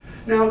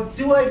Now,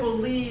 do I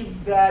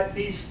believe that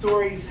these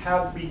stories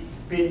have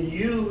been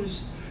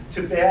used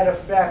to bad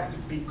effect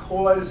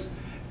because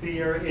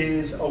there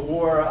is a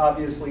war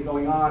obviously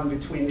going on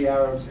between the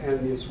Arabs and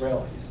the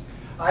Israelis?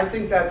 I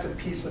think that's a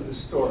piece of the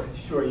story.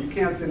 Sure, you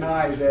can't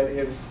deny that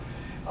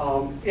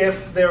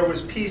if there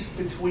was peace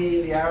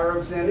between the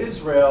Arabs and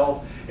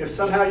Israel, if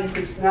somehow you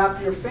could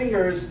snap your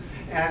fingers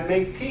and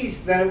make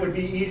peace, then it would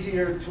be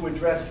easier to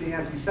address the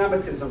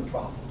anti-Semitism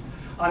problem.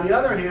 On the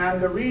other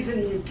hand, the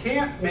reason you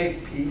can't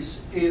make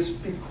peace is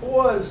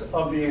because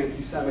of the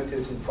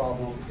anti-Semitism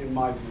problem, in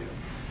my view.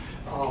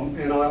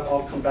 And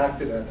I'll come back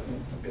to that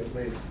a bit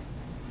later.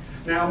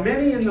 Now,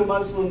 many in the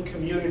Muslim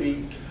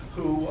community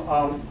who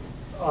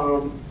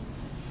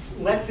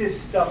let this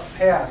stuff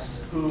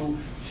pass, who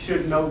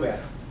should know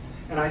better.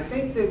 And I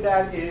think that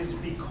that is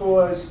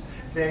because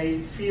they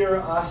fear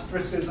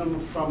ostracism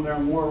from their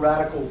more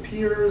radical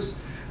peers.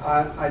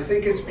 I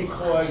think it's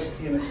because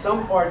in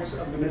some parts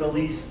of the Middle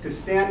East, to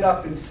stand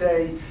up and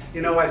say,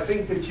 you know, I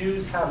think the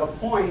Jews have a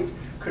point,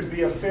 could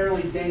be a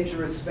fairly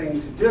dangerous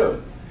thing to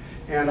do.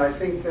 And I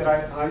think that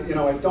I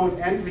don't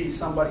envy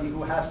somebody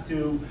who has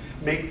to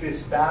make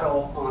this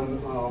battle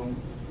on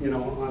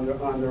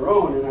their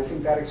own. And I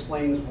think that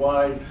explains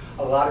why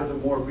a lot of the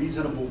more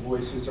reasonable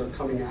voices are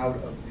coming out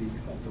of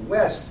the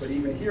West. But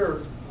even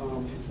here,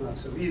 it's not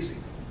so easy.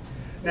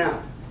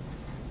 Now,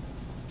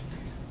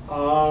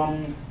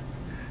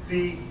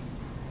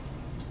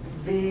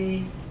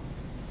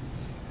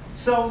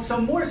 so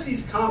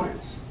Morsi's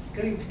comments,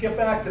 to get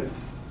back to them.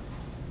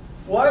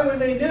 Why were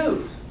they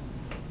news?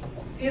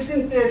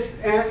 Isn't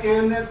this,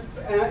 and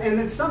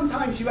that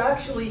sometimes you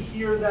actually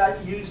hear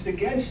that used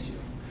against you.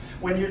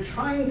 When you're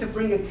trying to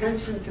bring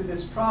attention to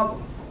this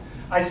problem,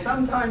 I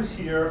sometimes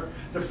hear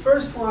the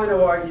first line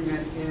of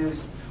argument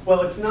is,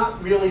 well, it's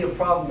not really a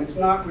problem, it's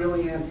not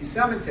really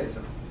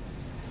anti-Semitism.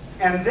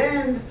 And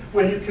then,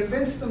 when you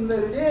convince them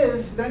that it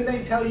is, then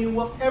they tell you,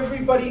 well,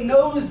 everybody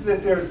knows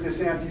that there's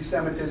this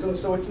anti-Semitism,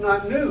 so it's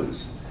not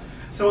news.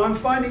 So I'm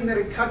finding that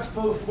it cuts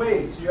both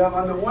ways. You have,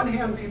 on the one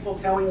hand, people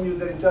telling you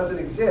that it doesn't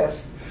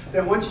exist.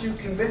 Then once you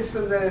convince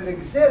them that it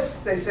exists,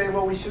 they say,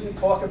 well, we shouldn't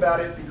talk about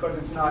it because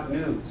it's not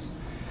news.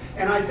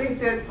 And I think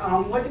that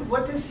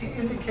what this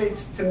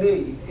indicates to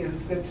me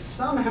is that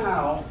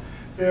somehow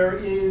there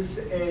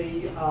is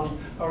a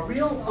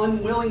real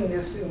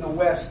unwillingness in the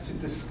West to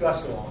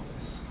discuss all of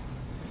this.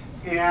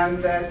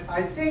 And that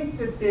I think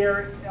that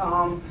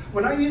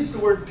when I use the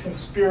word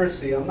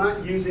conspiracy, I'm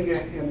not using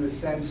it in the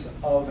sense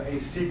of a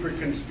secret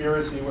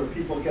conspiracy where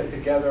people get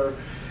together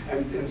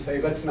and say,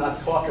 let's not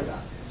talk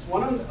about this.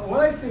 What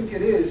I think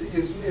it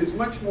is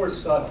much more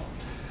subtle.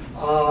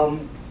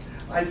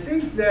 I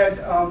think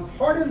that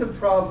part of the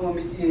problem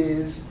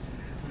is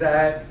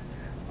that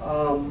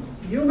the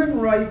human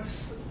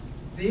rights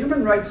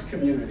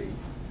community,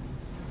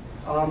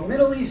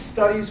 Middle East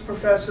studies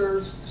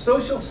professors,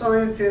 social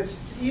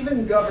scientists,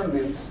 even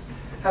governments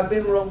have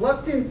been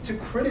reluctant to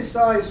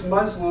criticize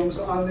Muslims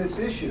on this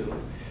issue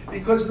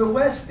because the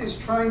West is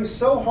trying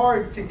so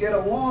hard to get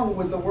along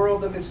with the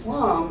world of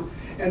Islam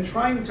and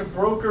trying to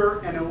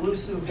broker an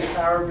elusive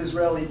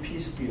Arab-Israeli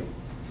peace deal.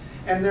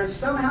 And there's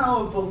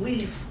somehow a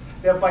belief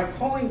that by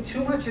calling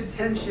too much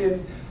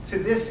attention to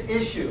this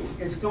issue,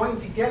 it's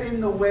going to get in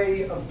the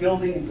way of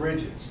building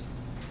bridges.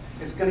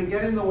 It's going to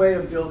get in the way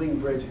of building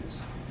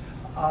bridges.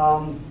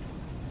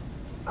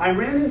 I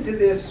ran into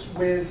this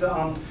with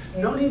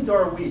Noni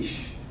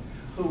Darwish,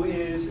 who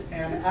is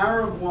an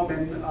Arab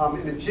woman,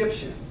 an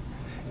Egyptian,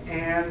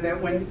 and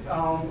that when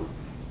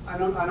I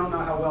don't know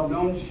how well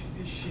known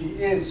she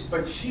is,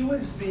 but she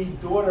was the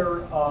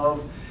daughter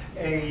of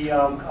a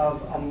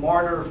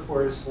martyr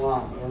for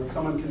Islam, or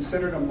someone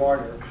considered a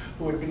martyr,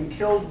 who had been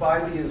killed by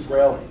the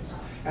Israelis.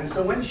 And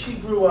so when she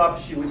grew up,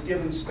 she was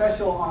given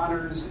special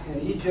honors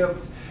in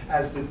Egypt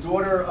as the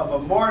daughter of a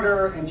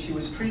martyr, and she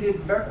was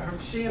treated,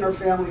 she and her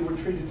family were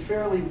treated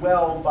fairly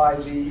well by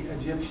the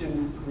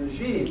Egyptian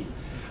regime.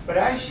 But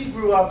as she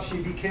grew up,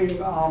 she became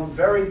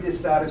very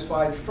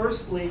dissatisfied,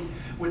 firstly,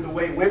 with the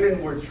way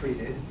women were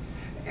treated,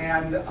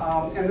 and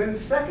then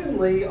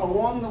secondly,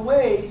 along the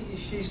way,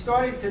 she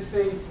started to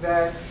think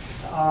that,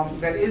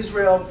 that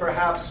Israel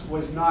perhaps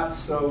was not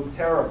so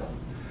terrible.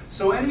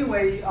 So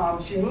anyway,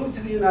 she moved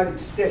to the United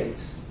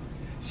States.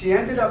 She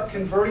ended up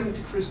converting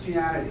to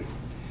Christianity,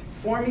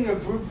 forming a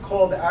group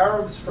called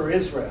Arabs for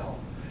Israel,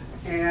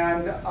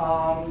 and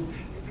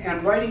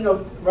writing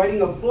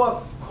a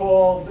book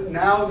called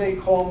Now They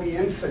Call Me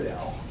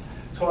Infidel,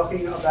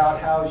 talking about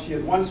how she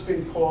had once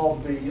been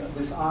called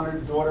this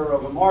honored daughter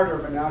of a martyr,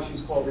 but now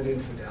she's called an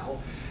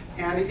infidel.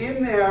 And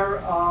in there,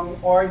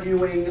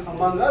 arguing,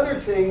 among other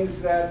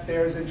things, that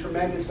there's a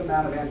tremendous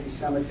amount of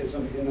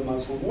anti-Semitism in the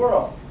Muslim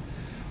world.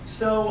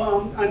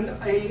 So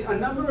a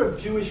number of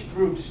Jewish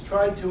groups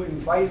tried to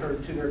invite her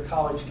to their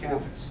college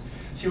campus.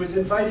 She was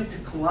invited to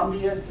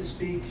Columbia to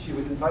speak, she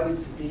was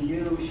invited to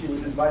BU, she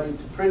was invited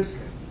to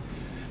Princeton.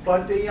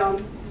 But they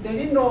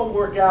didn't all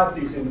work out,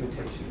 these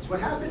invitations. What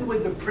happened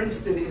with the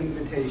Princeton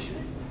invitation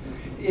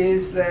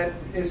is that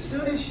as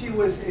soon as she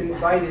was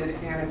invited,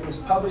 and it was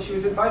published, she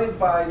was invited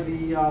by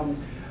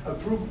a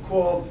group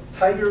called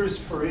Tigers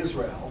for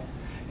Israel,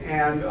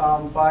 and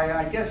by,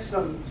 I guess,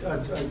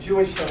 a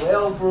Jewish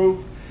Hillel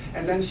group,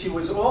 and then she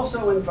was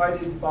also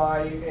invited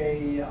by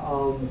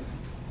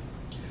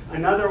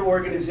another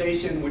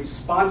organization which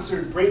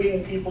sponsored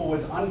bringing people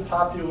with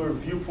unpopular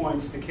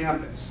viewpoints to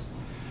campus.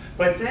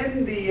 But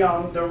then the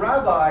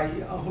rabbi,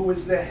 who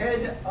was the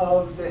head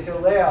of the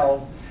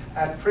Hillel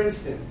at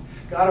Princeton,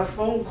 got a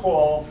phone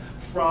call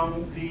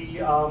from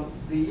the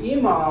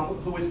imam,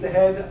 who was the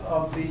head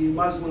of the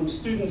Muslim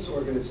Students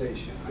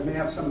Organization. I may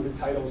have some of the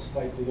titles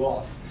slightly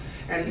off.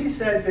 And he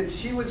said that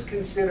she was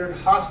considered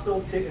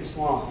hostile to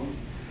Islam,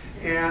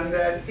 and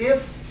that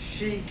if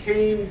she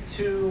came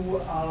to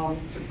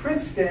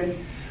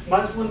Princeton,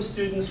 Muslim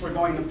students were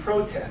going to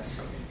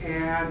protest,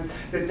 and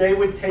that they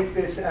would take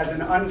this as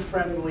an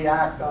unfriendly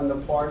act on the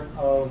part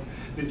of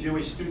the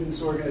Jewish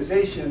students'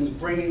 organizations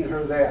bringing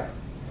her there.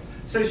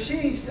 So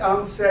she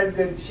said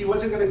that she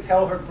wasn't going to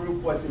tell her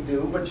group what to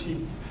do, but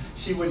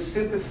she was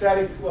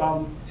sympathetic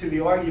to the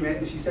argument,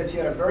 and she said she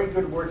had a very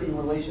good working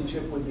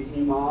relationship with the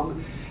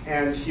imam,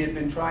 and she had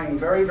been trying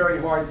very,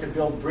 very hard to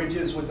build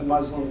bridges with the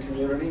Muslim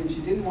community, and she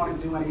didn't want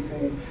to do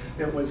anything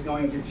that was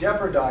going to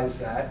jeopardize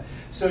that.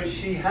 So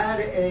she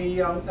had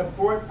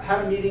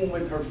had a meeting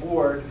with her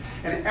board,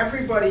 and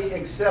everybody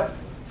except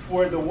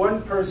for the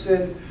one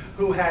person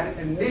who had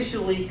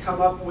initially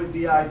come up with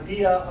the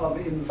idea of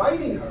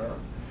inviting her,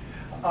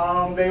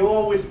 they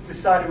all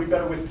decided we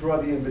better withdraw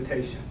the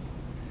invitation.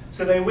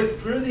 So they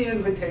withdrew the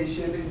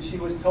invitation, and she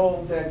was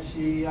told that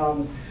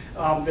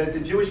that the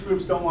Jewish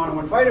groups don't want to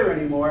invite her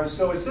anymore.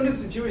 So as soon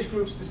as the Jewish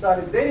groups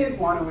decided they didn't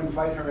want to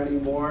invite her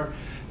anymore,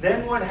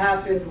 then what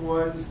happened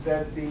was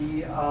that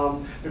the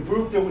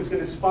group that was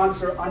going to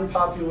sponsor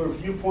unpopular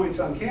viewpoints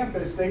on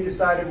campus, they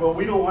decided, well,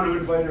 we don't want to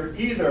invite her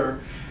either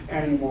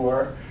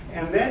anymore.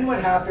 And then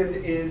what happened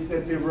is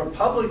that the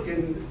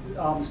Republican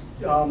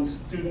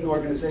student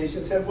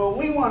organization said, well,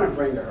 we want to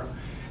bring her.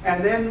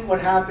 And then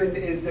what happened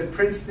is that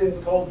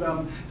Princeton told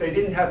them they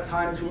didn't have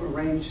time to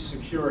arrange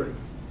security.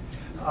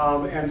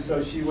 And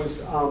so she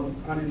was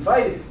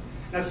uninvited.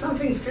 Now,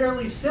 something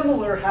fairly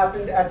similar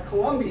happened at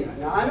Columbia.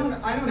 Now, I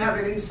don't have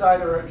an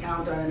insider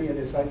account on any of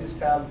this.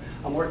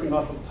 I'm working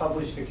off of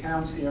published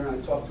accounts here,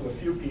 and I talked to a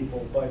few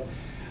people. But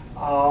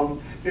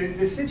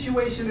the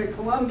situation at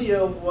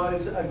Columbia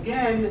was,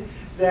 again,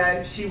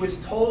 that she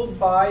was told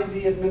by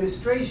the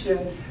administration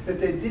that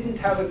they didn't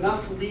have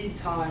enough lead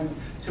time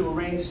to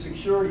arrange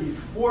security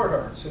for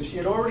her. So she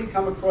had already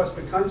come across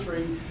the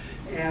country,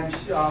 and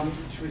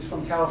she was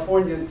from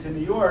California to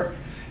New York,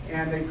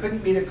 and they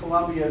couldn't meet at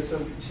Columbia, so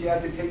she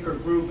had to take her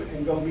group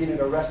and go meet at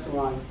a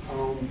restaurant,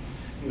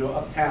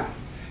 uptown.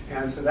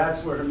 And so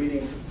that's where her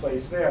meeting took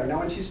place there. Now,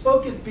 when she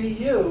spoke at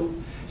BU,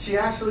 she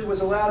actually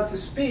was allowed to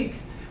speak,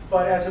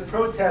 but as a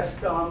protest,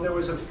 there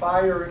was a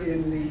fire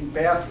in the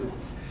bathroom.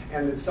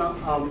 And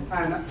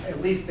and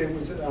at least it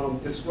was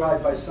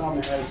described by some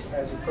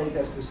as a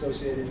protest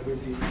associated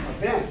with the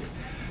event.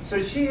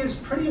 So she is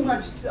pretty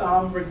much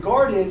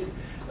regarded,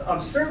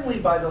 certainly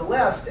by the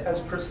left, as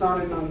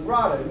persona non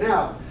grata.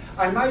 Now,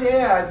 I might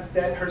add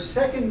that her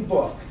second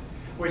book,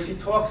 where she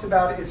talks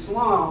about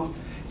Islam,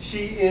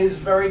 she is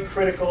very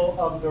critical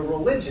of the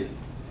religion.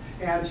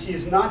 And she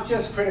is not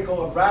just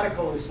critical of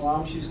radical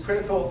Islam, she's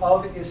critical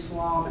of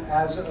Islam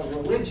as a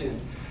religion.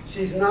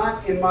 She's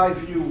not, in my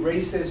view,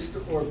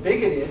 racist or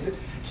bigoted.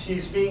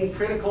 She's being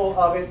critical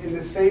of it in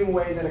the same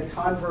way that a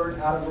convert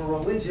out of a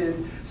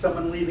religion,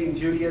 someone leaving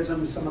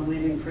Judaism, someone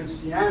leaving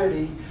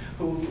Christianity,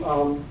 who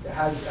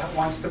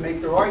wants to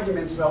make their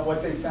arguments about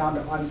what they found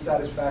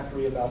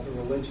unsatisfactory about the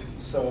religion.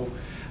 So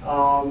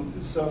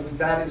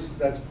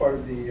that's part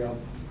of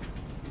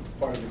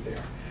it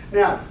there.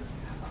 Now,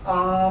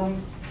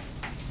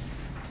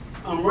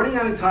 I'm running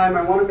out of time.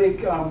 I want to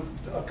make a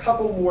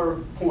couple more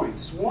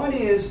points. One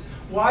is,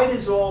 why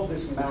does all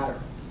this matter?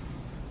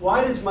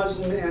 Why does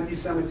Muslim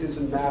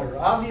anti-Semitism matter?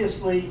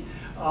 Obviously,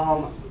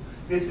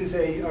 this is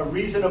a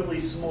reasonably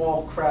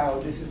small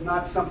crowd. This is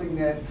not something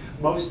that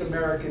most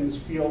Americans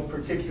feel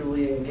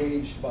particularly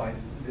engaged by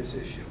this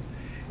issue.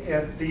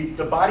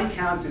 The body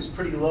count is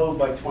pretty low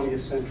by 20th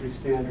century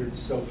standards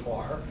so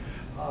far.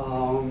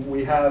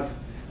 We have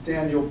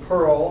Daniel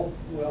Pearl,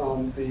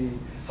 the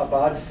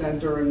Chabad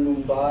Center in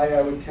Mumbai,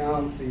 I would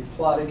count, the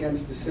plot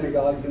against the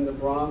synagogues in the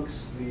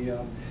Bronx, the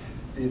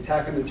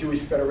attack on the Jewish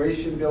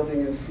Federation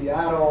building in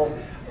Seattle.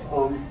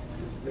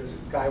 There's a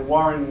guy,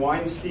 Warren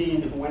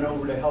Weinstein, who went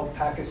over to help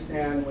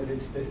Pakistan with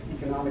its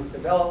economic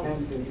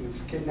development, and he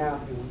was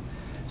kidnapped. And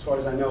as far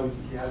as I know,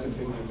 he hasn't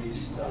been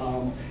released.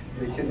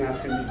 They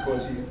kidnapped him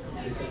because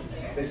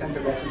they sent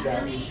a message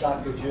out, we've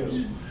got the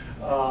Jew.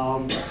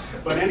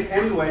 But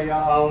anyway,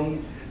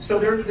 so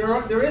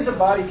there is a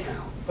body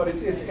count, but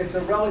it's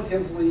a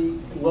relatively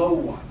low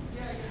one.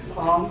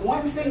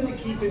 One thing to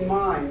keep in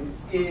mind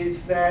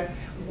is that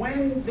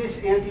when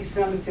this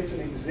anti-Semitism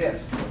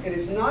exists, it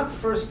is not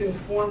first and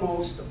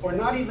foremost, or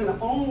not even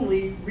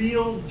only,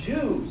 real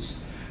Jews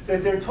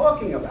that they're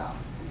talking about.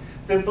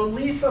 the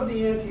belief of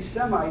the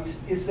anti-Semites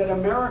is that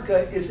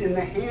America is in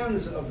the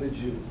hands of the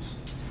Jews.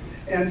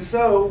 And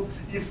so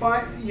you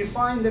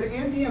find that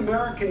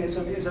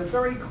anti-Americanism is a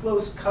very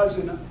close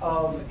cousin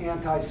of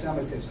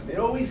anti-Semitism. It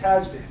always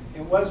has been.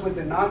 It was with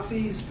the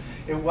Nazis.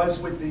 It was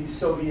with the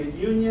Soviet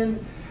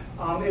Union.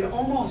 It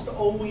almost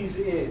always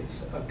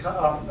is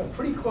a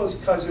pretty close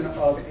cousin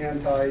of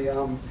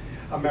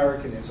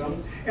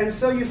anti-Americanism. And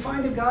so you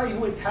find a guy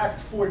who attacked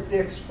Fort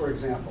Dix, for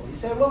example. He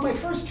said, well, my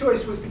first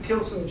choice was to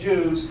kill some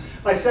Jews.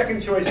 My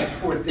second choice is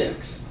Fort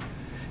Dix.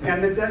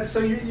 And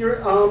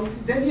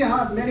then you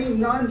have many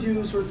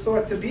non-Jews who are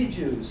thought to be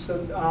Jews.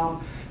 So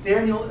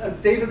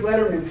David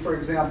Letterman, for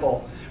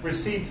example,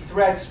 received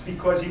threats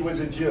because he was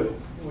a Jew,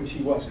 which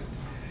he wasn't.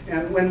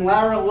 And when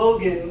Lara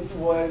Logan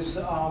was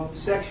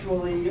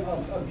sexually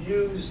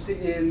abused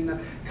in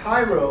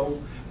Cairo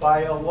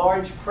by a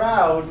large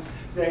crowd,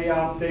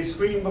 they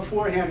screamed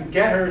beforehand,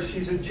 "Get her,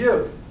 she's a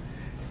Jew."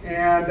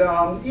 And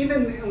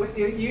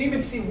you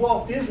even see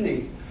Walt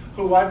Disney,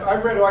 who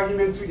I've read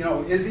arguments,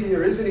 is he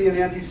or isn't he an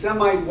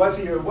anti-Semite? Was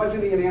he or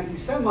wasn't he an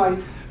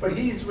anti-Semite? But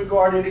he's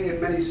regarded in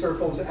many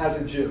circles as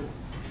a Jew.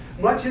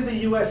 Much of the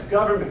US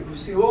government, you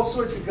see all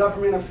sorts of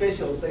government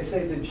officials, they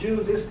say the Jew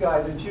this guy,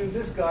 the Jew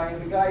this guy,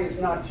 and the guy is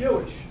not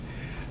Jewish.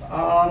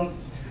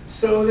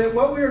 So that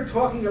what we're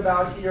talking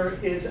about here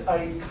is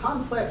a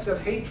complex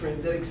of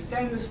hatred that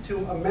extends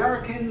to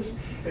Americans,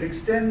 it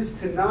extends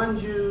to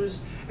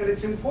non-Jews, and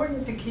it's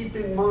important to keep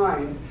in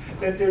mind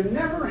that there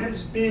never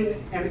has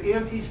been an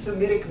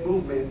anti-Semitic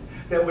movement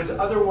that was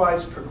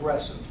otherwise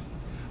progressive.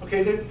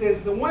 Okay,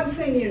 the one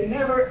thing you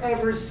never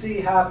ever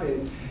see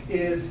happen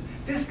is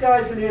this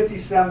guy's an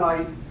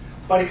anti-Semite,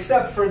 but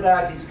except for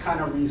that, he's kind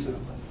of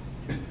reasonable.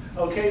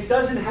 Okay, it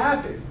doesn't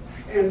happen.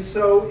 And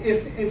so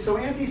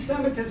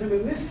anti-Semitism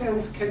in this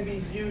sense can be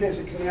viewed as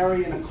a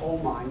canary in a coal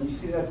mine. You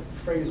see that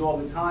phrase all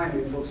the time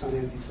in books on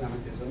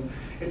anti-Semitism.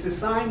 It's a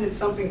sign that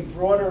something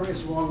broader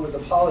is wrong with the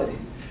polity.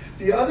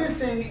 The other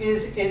thing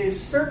is it is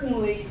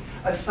certainly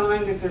a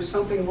sign that there's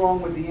something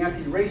wrong with the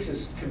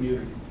anti-racist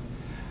community.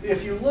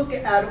 If you look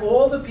at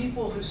all the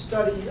people who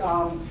study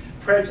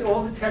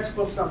all the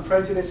textbooks on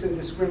prejudice and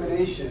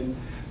discrimination,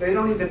 they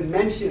don't even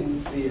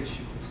mention the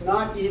issue. It's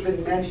not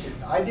even mentioned.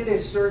 I did a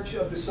search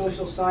of the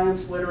social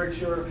science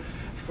literature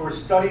for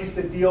studies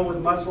that deal with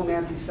Muslim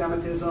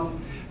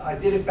anti-Semitism. I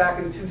did it back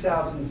in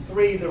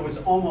 2003. There was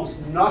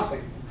almost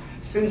nothing.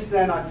 Since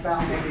then, I've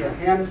found maybe a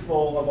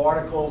handful of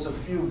articles, a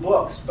few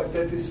books, but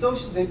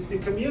the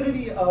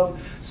community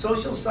of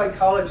social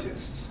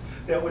psychologists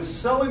that was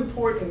so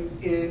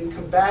important in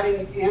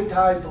combating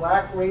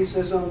anti-black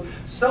racism,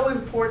 so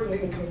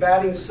important in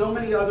combating so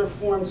many other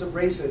forms of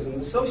racism.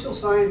 The social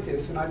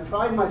scientists, and I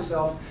pride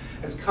myself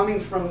as coming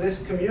from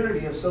this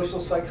community of social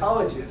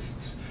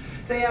psychologists,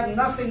 they have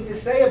nothing to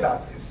say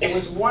about this. There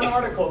was one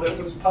article that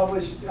was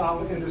published,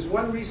 and there's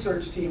one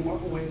research team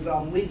with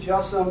Lee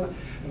Jussum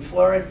and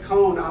Florette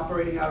Cohn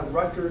operating out of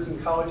Rutgers and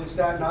College of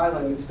Staten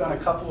Island. It's done a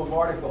couple of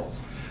articles.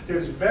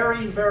 There's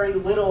very, very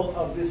little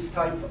of this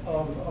type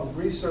of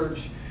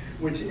research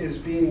which is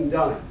being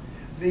done.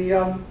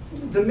 The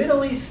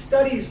Middle East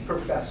studies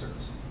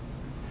professors,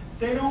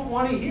 they don't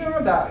want to hear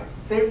about it.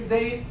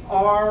 They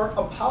are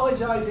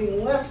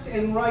apologizing left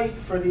and right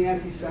for the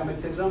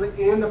anti-Semitism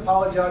and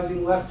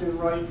apologizing left and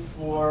right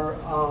for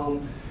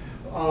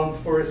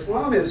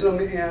Islamism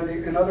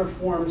and other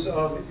forms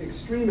of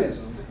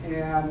extremism.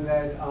 And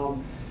then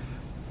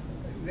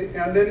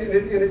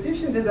in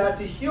addition to that,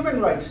 the human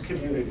rights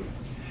community.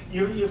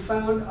 You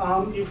find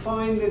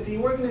that the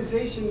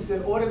organizations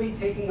that ought to be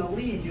taking a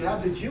lead, you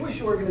have the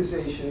Jewish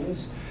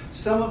organizations,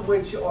 some of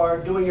which are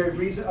doing a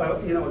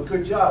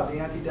good job. The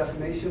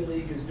Anti-Defamation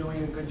League is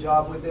doing a good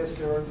job with this.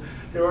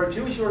 There are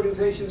Jewish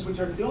organizations which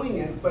are doing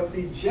it, but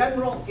the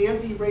general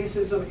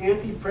anti-racism,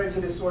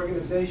 anti-prejudice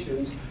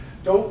organizations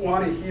don't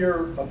want to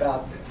hear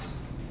about this.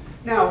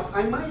 Now,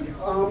 I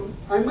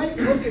might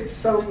look at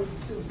some,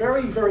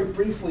 very, very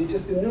briefly,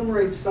 just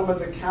enumerate some of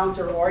the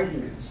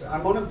counter-arguments. I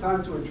won't have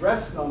time to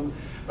address them,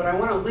 but I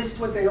want to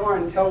list what they are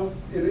and tell,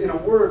 in a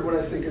word, what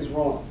I think is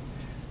wrong.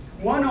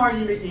 One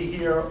argument you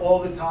hear all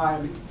the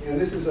time, and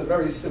this is a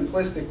very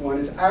simplistic one,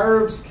 is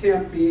Arabs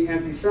can't be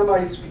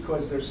anti-Semites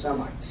because they're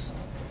Semites.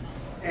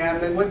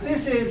 And then what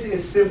this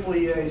is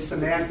simply a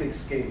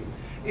semantics game.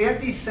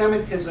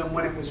 Anti-Semitism,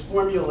 when it was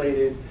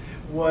formulated,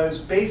 was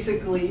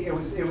basically, it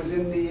was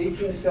in the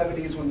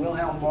 1870s when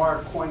Wilhelm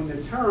Marr coined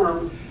the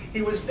term.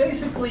 He was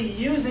basically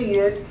using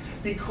it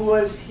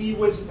because he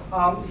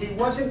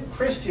wasn't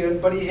Christian,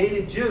 but he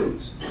hated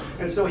Jews.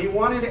 And so he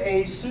wanted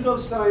a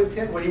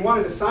pseudoscientific, well, he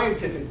wanted a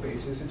scientific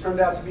basis. It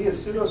turned out to be a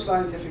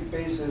pseudoscientific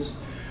basis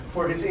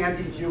for his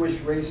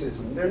anti-Jewish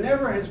racism. There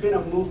never has been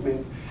a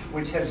movement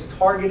which has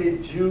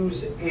targeted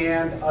Jews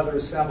and other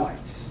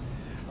Semites.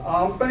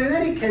 But in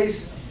any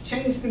case,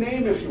 change the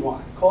name if you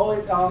want. Call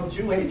it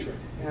Jew hatred,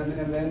 and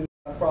then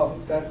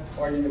that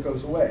argument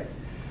goes away.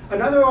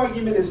 Another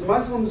argument is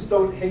Muslims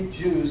don't hate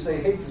Jews, they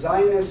hate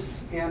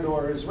Zionists and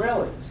or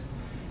Israelis.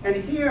 And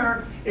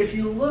here, if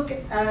you look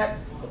at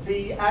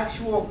the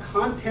actual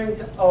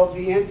content of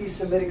the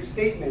anti-Semitic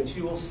statements,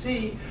 you will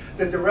see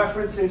that the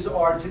references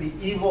are to the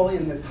evil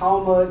in the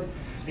Talmud,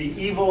 the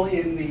evil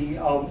in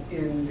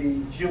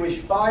the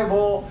Jewish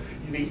Bible,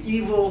 the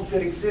evils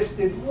that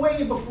existed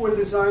way before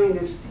the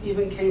Zionists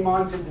even came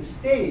onto the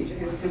stage,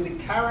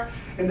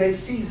 and they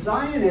see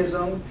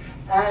Zionism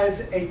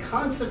as a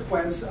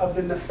consequence of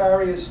the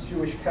nefarious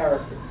Jewish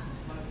character.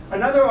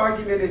 Another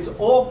argument is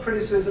all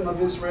criticism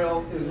of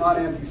Israel is not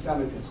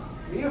anti-Semitism.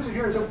 The answer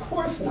here is of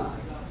course not.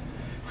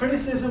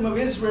 Criticism of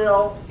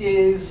Israel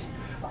is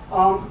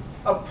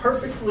a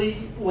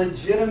perfectly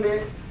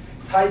legitimate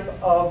type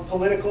of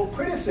political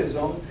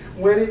criticism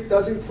when it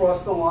doesn't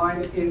cross the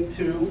line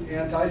into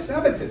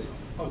anti-Semitism.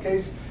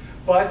 Okay?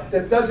 But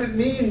that doesn't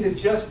mean that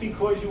just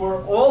because you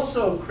are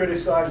also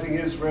criticizing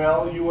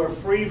Israel, you are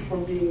free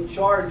from being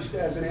charged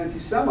as an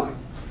anti-Semite.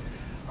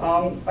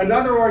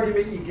 Another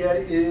argument you get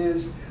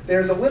is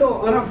there's a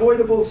little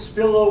unavoidable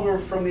spillover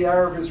from the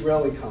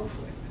Arab-Israeli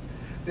conflict.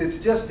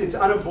 It's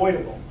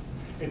unavoidable.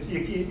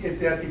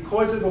 That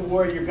because of the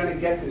war, you're going to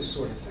get this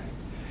sort of thing.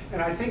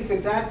 And I think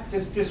that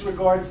just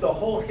disregards the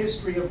whole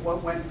history of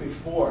what went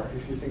before,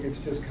 if you think it's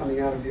just coming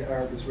out of the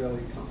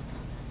Arab-Israeli conflict.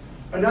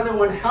 Another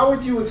one, how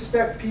would you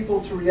expect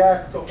people to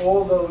react to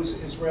all those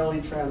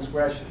Israeli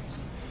transgressions?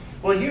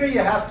 Well, here you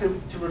have to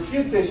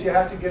refute this, you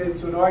have to get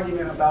into an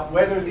argument about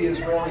whether the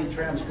Israeli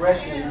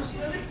transgressions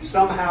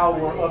somehow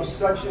were of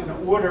such an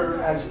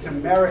order as to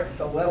merit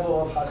the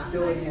level of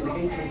hostility and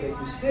hatred that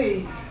you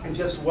see, and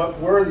just what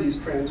were these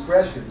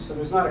transgressions. So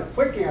there's not a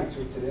quick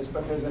answer to this,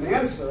 but there's an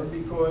answer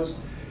because,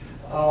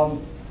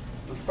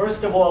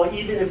 first of all,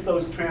 even if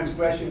those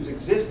transgressions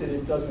existed,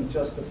 it doesn't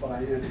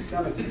justify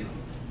anti-Semitism.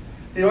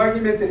 The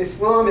argument that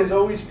Islam has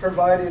always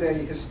provided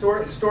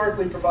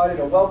historically provided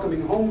a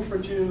welcoming home for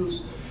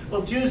Jews.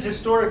 Well, Jews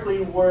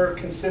historically were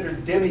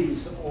considered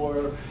dhimmis,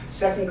 or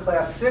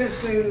second-class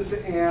citizens,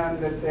 and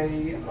that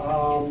they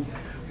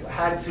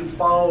had to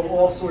follow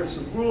all sorts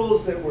of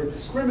rules that were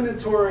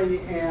discriminatory,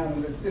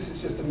 and that this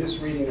is just a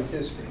misreading of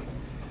history.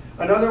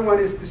 Another one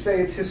is to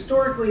say it's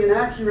historically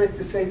inaccurate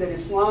to say that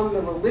Islam,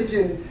 the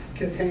religion,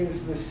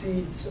 contains the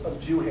seeds of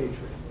Jew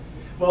hatred.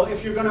 Well,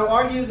 if you're going to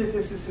argue that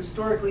this is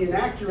historically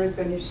inaccurate,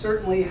 then you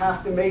certainly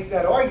have to make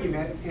that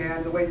argument,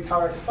 and the way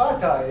Tarek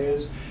Fatah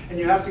is, and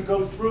you have to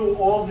go through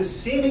all the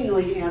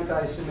seemingly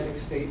anti-Semitic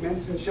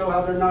statements and show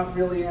how they're not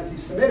really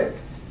anti-Semitic.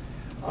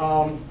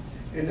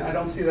 And I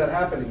don't see that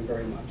happening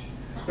very much.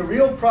 The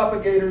real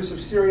propagators of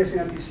serious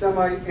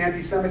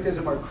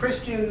anti-Semitism are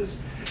Christians,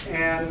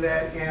 and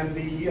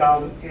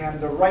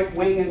the right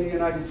wing in the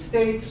United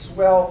States.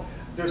 Well,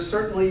 there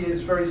certainly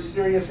is very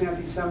serious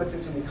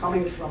anti-Semitism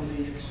coming from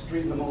the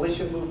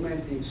militia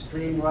movement, the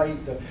extreme right.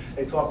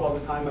 They talk all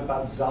the time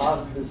about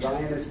Zog, the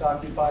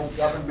Zionist-occupied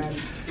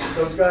government.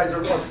 Those guys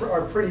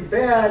are pretty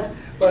bad,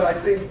 but I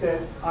think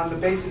that on the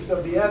basis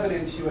of the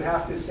evidence, you would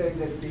have to say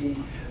that the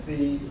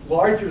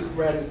larger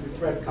threat is the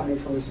threat coming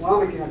from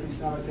Islamic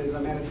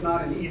anti-Semitism, and it's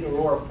not an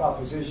either-or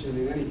proposition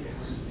in any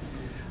case.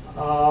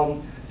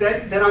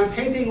 That I'm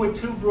painting with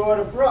too broad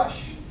a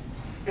brush.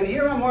 And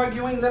here I'm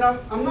arguing that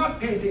I'm not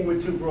painting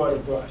with too broad a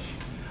brush.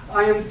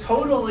 I am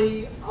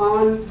totally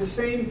on the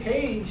same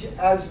page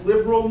as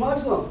liberal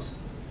Muslims,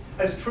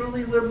 as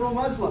truly liberal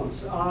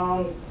Muslims.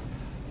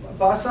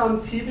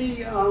 Bassam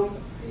Tibi,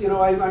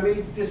 I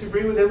may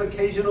disagree with him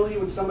occasionally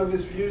with some of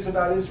his views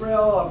about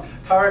Israel.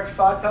 Tarek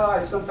Fatah, I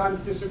sometimes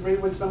disagree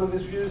with some of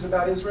his views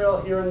about Israel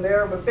here and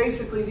there. But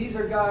basically, these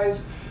are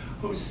guys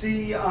who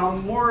see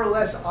more or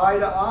less eye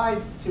to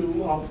eye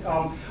to,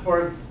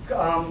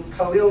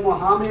 Khalil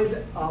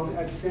Muhammad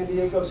at San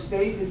Diego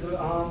State and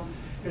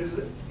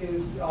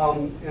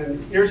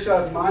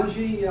Irshad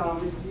Manji.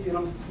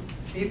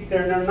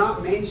 They're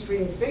not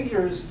mainstream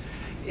figures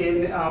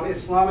in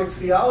Islamic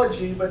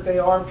theology, but they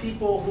are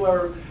people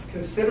who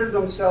consider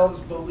themselves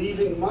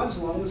believing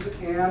Muslims,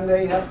 and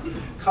they have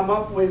come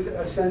up with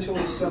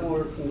essentially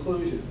similar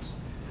conclusions.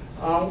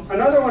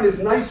 Another one is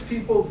nice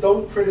people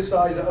don't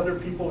criticize other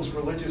people's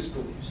religious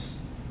beliefs.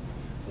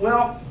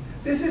 Well,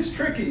 this is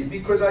tricky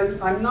because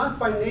I'm not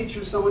by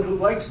nature someone who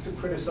likes to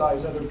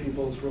criticize other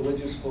people's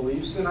religious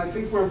beliefs, and I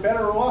think we're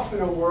better off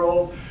in a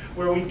world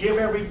where we give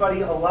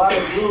everybody a lot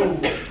of room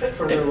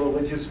for their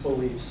religious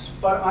beliefs.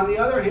 But on the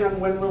other hand,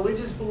 when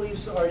religious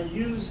beliefs are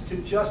used to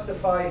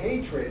justify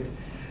hatred,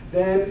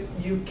 then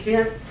you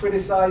can't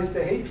criticize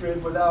the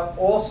hatred without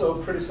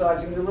also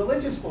criticizing the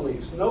religious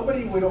beliefs.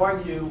 Nobody would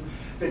argue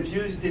that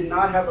Jews did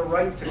not have a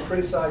right to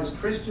criticize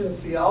Christian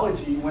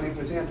theology when it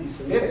was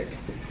anti-Semitic.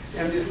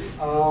 And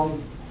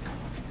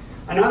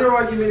another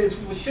argument is,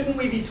 well, shouldn't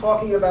we be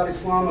talking about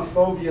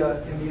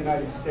Islamophobia in the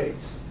United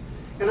States?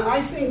 And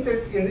I think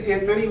that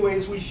in many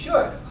ways we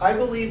should. I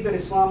believe that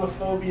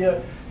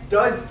Islamophobia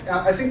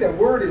I think that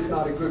word is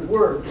not a good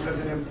word because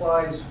it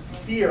implies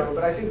fear,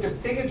 but I think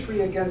that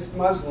bigotry against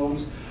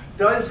Muslims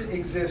does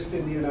exist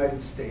in the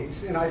United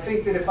States. And I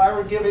think that if I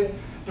were given,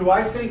 do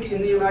I think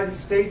in the United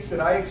States that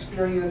I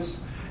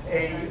experience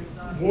a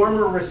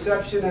warmer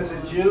reception as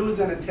a Jew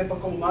than a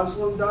typical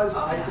Muslim does?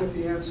 I think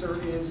the answer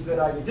is that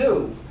I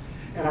do.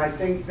 And I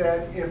think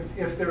that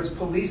if there's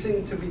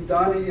policing to be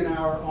done in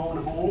our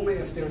own home,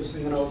 if there's,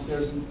 if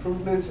there's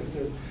improvements,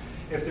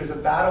 if there's a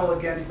battle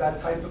against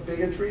that type of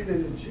bigotry,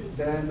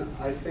 then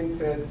I think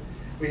that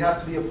we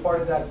have to be a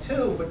part of that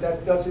too, but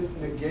that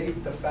doesn't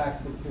negate the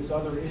fact that this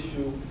other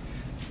issue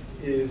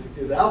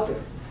is out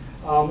there.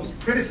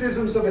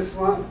 Criticisms of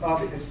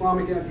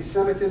Islamic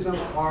anti-Semitism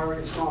are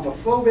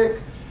Islamophobic.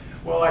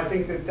 Well, I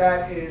think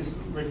that is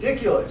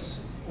ridiculous.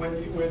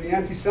 Where the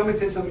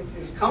anti-Semitism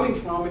is coming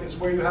from is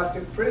where you have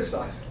to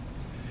criticize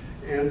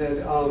it. And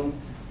that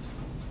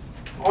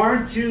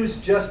aren't Jews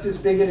just as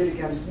bigoted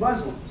against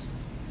Muslims?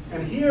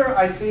 And here,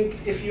 I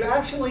think, if you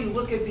actually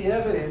look at the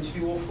evidence,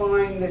 you will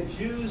find that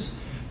Jews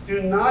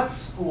do not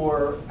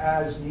score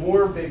as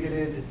more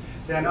bigoted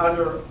than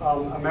other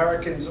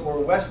Americans or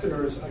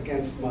Westerners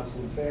against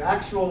Muslims. They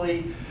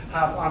actually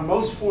have, on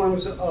most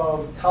forms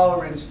of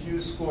tolerance,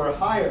 Jews score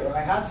higher.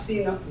 I have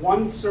seen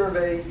one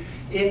survey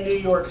in New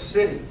York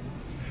City.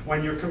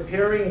 When you're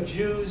comparing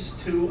Jews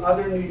to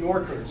other New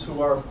Yorkers,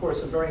 who are, of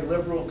course, a very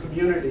liberal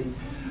community,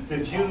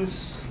 the Jews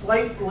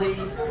slightly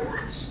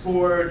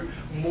scored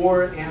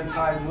more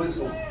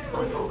anti-Muslim.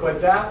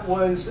 But that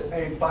was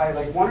by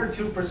like 1 or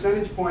 2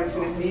 percentage points,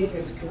 and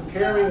it's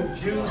comparing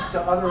Jews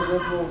to other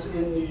liberals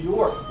in New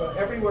York. But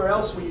everywhere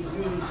else where you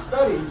do these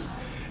studies,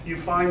 you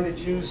find that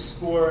Jews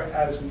score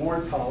as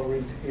more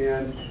tolerant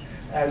and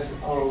as,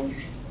 I'll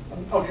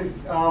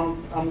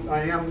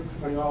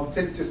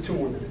take just 2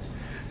 more minutes.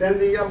 Then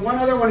the one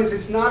other one is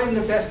it's not in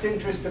the best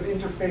interest of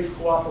interfaith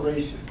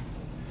cooperation.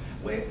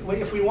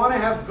 If we want to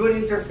have good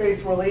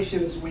interfaith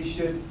relations, we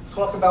should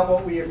talk about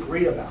what we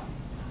agree about.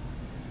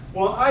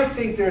 Well, I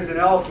think there's an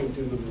elephant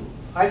in the room.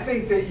 I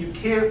think that you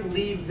can't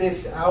leave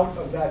this out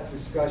of that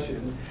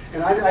discussion.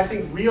 And I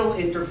think real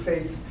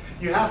interfaith,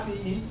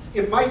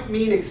 it might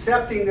mean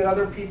accepting that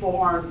other people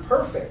aren't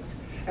perfect.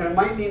 And it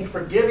might mean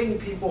forgiving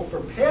people for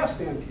past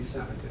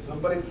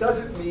anti-Semitism, but it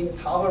doesn't mean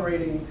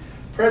tolerating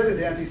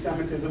present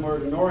anti-Semitism or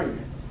ignoring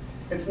it.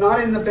 It's not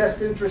in the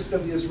best interest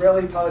of the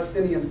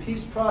Israeli-Palestinian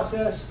peace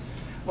process.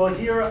 Well,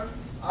 here,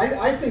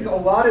 I think a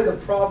lot of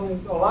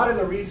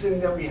the reason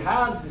that we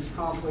have this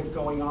conflict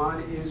going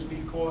on is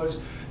because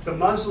the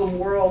Muslim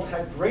world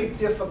had great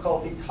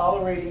difficulty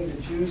tolerating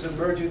the Jews'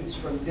 emergence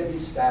from dhimmi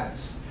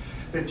status.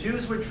 The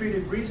Jews were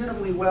treated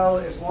reasonably well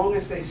as long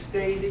as they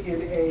stayed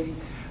in a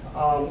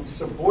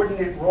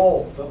subordinate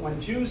role. But when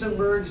Jews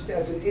emerged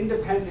as an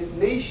independent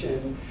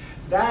nation,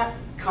 that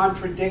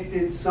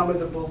contradicted some of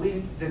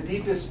the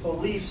deepest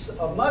beliefs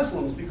of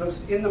Muslims,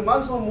 because in the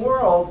Muslim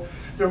world,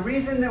 the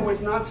reason there was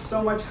not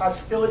so much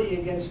hostility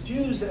against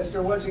Jews as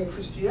there was in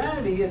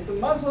Christianity is the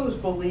Muslims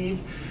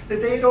believed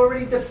that they had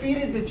already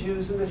defeated the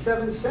Jews in the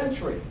 7th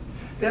century,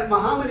 that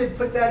Muhammad had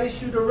put that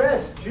issue to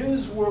rest.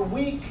 Jews were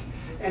weak,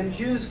 and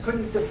Jews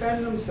couldn't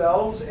defend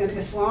themselves, and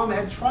Islam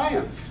had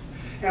triumphed.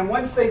 And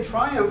once they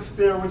triumphed,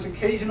 there was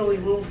occasionally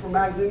room for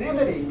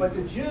magnanimity, but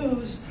the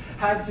Jews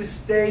had to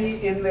stay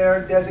in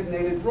their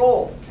designated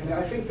role. And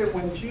I think that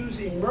when Jews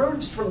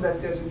emerged from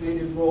that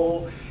designated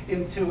role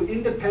into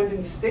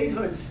independent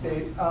statehood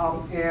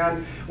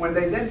and when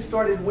they then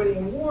started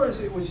winning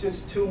wars, it was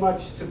just too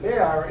much to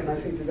bear, and I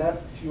think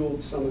that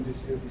fueled some of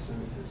this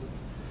anti-Semitism.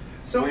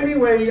 So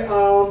anyway,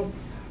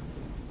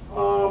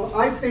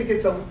 I think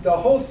it's the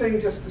whole thing,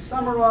 just to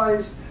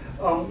summarize,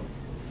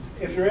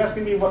 if you're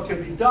asking me what can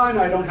be done,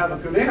 I don't have a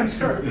good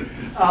answer.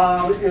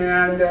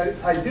 And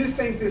I do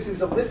think this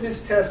is a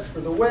litmus test for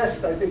the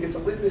West. I think it's a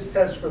litmus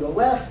test for the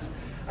left.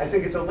 I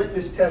think it's a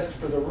litmus test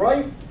for the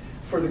right,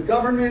 for the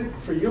government,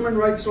 for human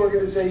rights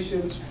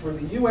organizations, for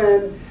the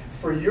UN,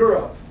 for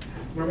Europe.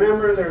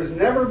 Remember, there's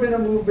never been a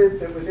movement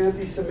that was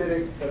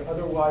anti-Semitic but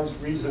otherwise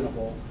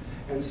reasonable.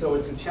 And so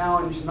it's a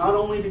challenge not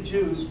only to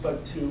Jews,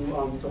 but to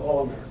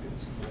all Americans.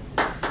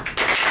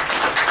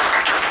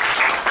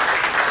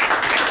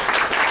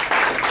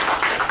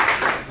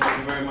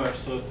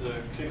 So to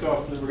kick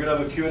off, we're going to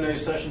have a Q&A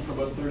session for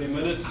about 30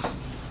 minutes.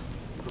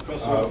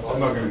 Professor? I'm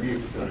not going to be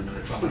for 30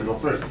 minutes. I'm going to go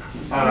first.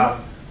 I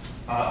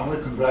want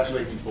to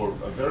congratulate you for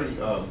a very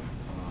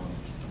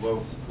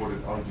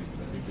well-supported argument.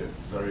 I think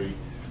that's very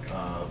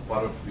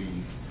part of the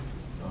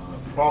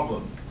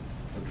problem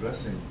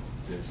addressing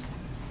this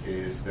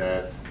is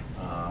that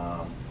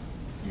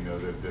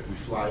that we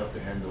fly off the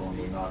handle and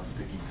we're not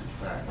sticking to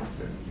facts.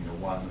 And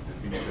one of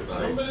the things that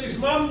somebody's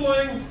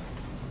mumbling.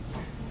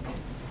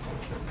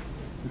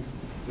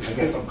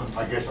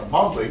 I guess I'm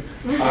mumbling.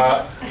 I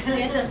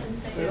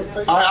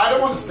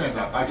don't want to stand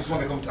up. I just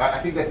want to go. I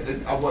think that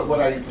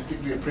what I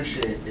particularly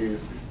appreciate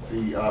is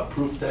the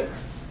proof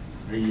text,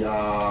 the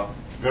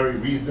very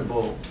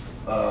reasonable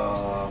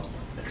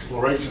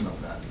exploration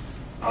of that,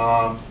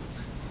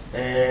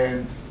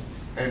 and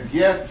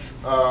yet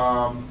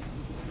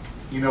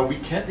we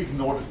can't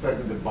ignore the fact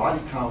that the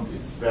body count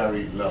is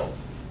very low.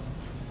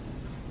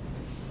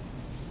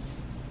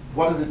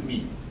 What does it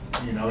mean?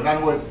 In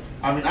other words,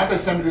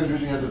 anti-Semitism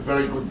usually has a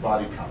very good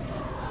body count.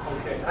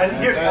 Okay.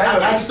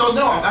 I just don't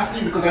know. I'm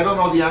asking you because I don't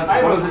know the answer. I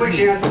have a quick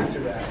answer to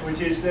that,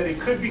 which is that it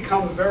could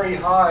become very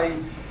high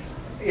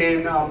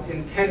in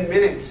 10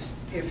 minutes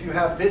if you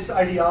have this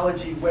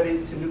ideology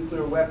wedded to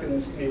nuclear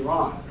weapons in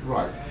Iran.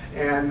 Right.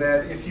 And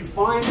that if you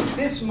find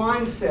this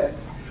mindset,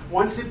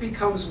 once it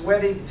becomes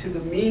wedded to the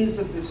means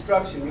of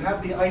destruction, you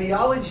have the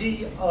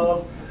ideology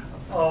of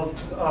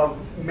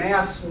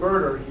mass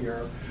murder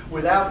here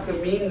without the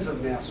means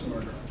of mass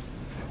murder.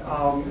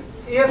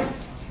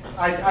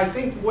 I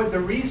think the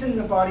reason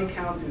the body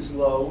count is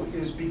low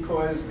is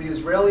because the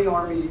Israeli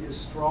army is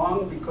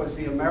strong, because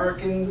the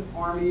American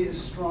army is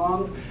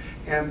strong,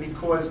 and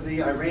because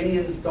the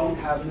Iranians don't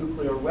have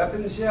nuclear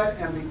weapons yet,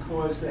 and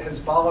because the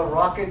Hezbollah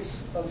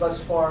rockets thus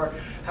far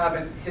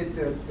haven't hit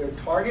their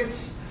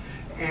targets.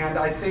 And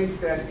I think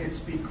that it's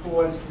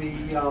because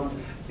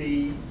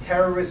the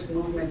terrorist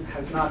movement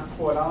has not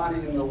caught on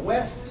in the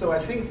West. So I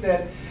think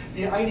that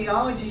the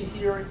ideology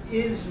here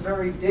is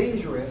very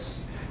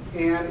dangerous,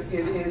 and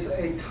it is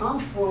a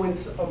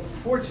confluence of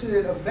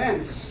fortunate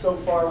events so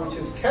far which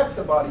has kept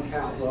the body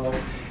count low.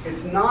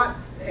 It's not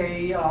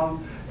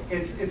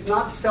it's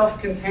not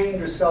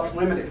self-contained or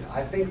self-limited.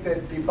 I think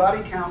that the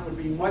body count would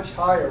be much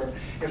higher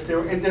if there.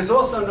 And there's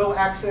also no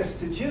access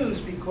to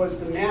Jews because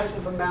the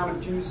massive amount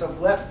of Jews have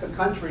left the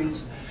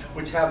countries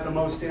which have the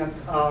most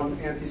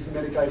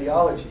anti-Semitic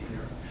ideology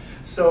here.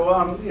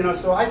 So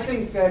so I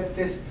think that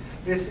this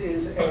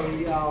is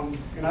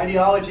an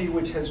ideology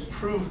which has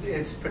proved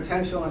its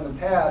potential in the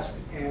past,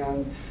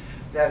 and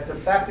that the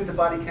fact that the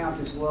body count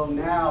is low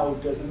now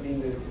doesn't mean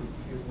that it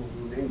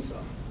will remain so.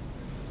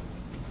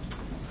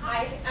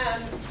 Hi,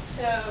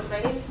 so my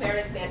name is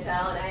Meredith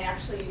Mandel, and I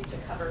actually used to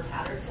cover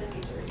Patterson,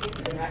 New Jersey,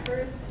 for the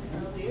record,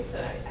 so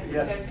I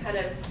think I'm kind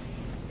of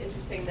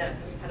interesting that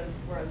we kind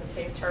of were on the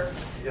same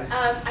turf. Yeah.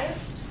 I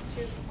have just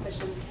two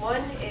questions.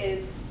 One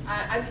is,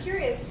 I'm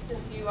curious,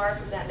 since you are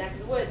from that neck of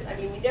the woods, I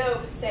mean, we know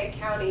Passaic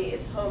County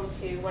is home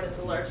to one of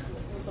the largest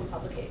Muslim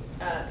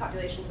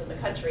populations in the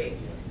country.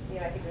 You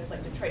know, I think there's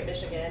like Detroit,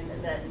 Michigan,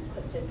 and then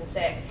Clifton,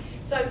 Passaic.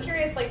 So I'm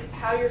curious, like,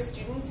 how your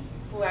students,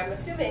 who I'm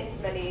assuming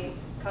many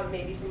come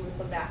maybe from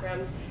Muslim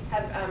backgrounds,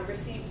 have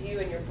received you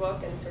and your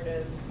book and sort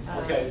of.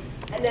 Okay.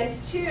 And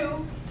then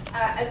two,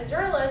 as a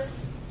journalist,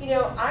 you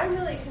know, I'm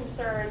really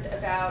concerned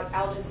about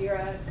Al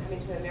Jazeera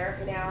coming to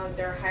America now.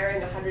 They're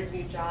hiring 100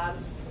 new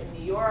jobs in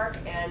New York,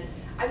 and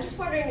I'm just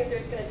wondering if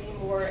there's going to be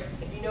more,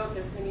 if you know if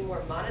there's going to be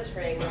more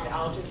monitoring of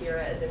Al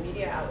Jazeera as a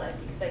media outlet,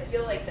 because I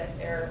feel like that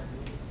their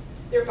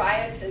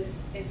bias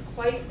is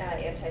quite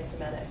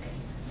anti-Semitic.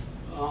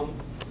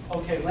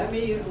 Okay, let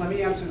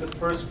me answer the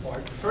first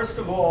part. First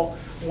of all,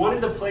 one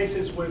of the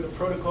places where the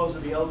Protocols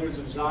of the Elders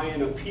of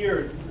Zion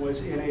appeared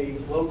was in a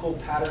local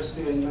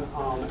Patterson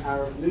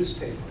Arab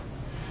newspaper,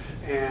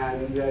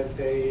 and that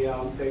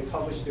they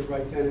published it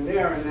right then and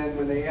there. And then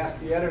when they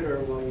asked the editor,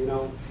 well, you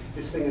know,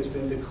 this thing has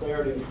been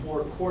declared in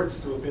 4 courts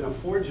to have been a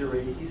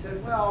forgery, he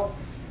said, well,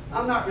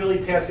 I'm not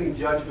really passing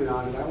judgment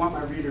on it. I want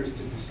my readers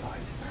to decide.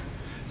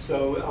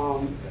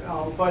 So,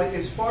 but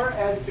as far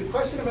as the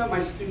question about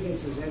my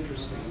students is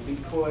interesting,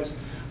 because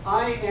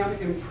I am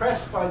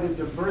impressed by the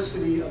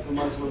diversity of the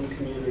Muslim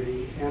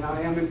community, and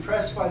I am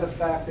impressed by the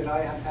fact that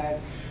I have had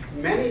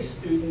many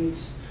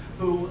students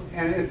who,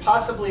 and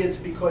possibly it's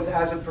because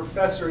as a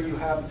professor you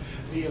have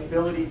the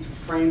ability to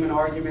frame an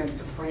argument,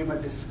 to frame a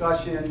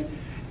discussion,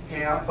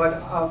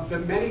 but the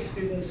many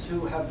students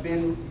who have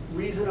been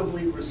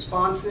reasonably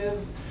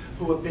responsive,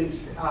 who have been,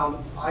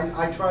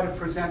 I try to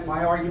present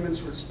my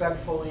arguments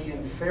respectfully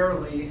and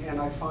fairly, and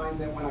I find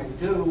that when I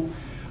do,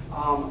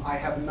 I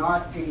have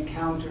not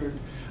encountered,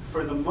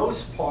 for the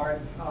most part,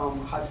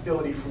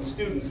 hostility from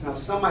students.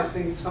 Now, I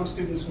think some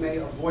students may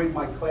avoid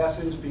my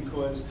classes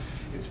because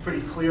it's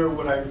pretty clear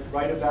what I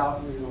write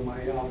about. You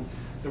know,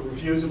 the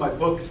reviews of my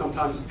books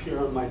sometimes appear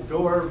on my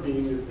door,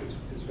 being as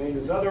vain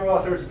as other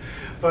authors.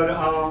 But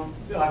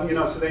you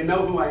know, so they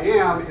know who I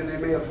am, and they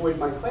may avoid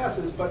my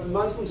classes. But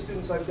Muslim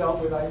students I've dealt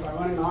with, I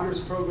run an honors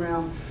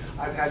program.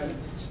 I've had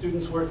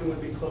students working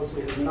with me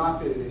closely. It has not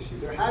been an issue.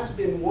 There has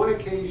been one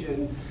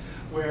occasion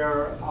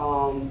where,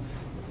 and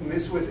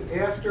this was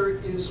after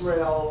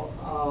Israel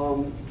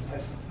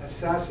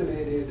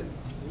assassinated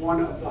one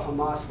of the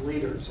Hamas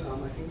leaders,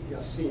 I think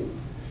Yassin.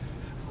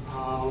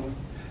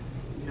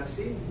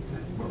 Yassin? Is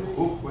that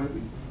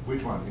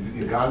Which one?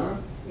 In Gaza?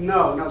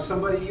 No,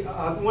 somebody.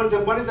 One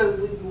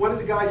of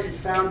the guys who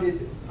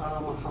founded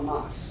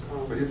Hamas.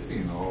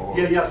 Yassin, or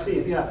yeah,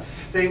 Yassin. Yeah.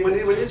 When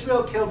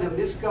Israel killed him,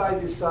 this guy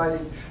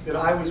decided that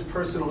I was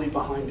personally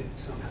behind it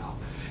somehow,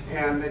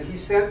 and that he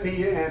sent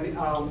me and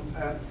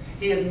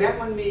he had met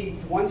with me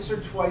once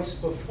or twice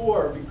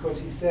before because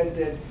he said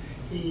that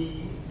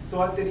he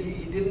thought that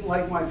he didn't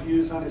like my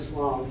views on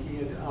Islam.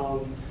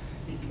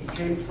 He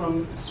came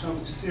from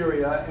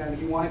Syria, and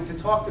he wanted to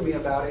talk to me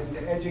about it and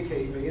to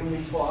educate me, and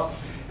we talked.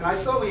 And I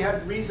thought we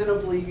had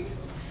reasonably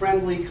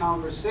friendly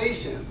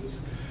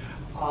conversations.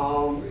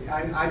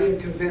 I didn't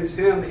convince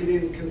him, he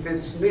didn't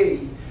convince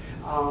me.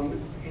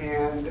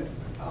 And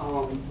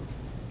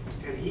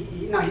he,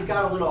 you know, he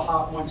got a little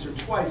hot once or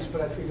twice,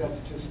 but I think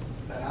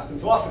that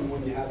happens often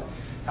when you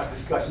have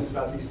discussions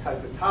about these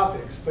type of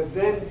topics. But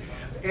then,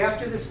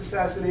 after this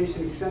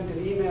assassination, he sent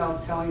an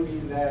email telling me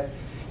that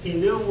he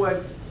knew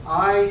what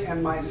I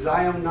and my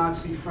Zion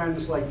Nazi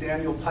friends like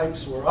Daniel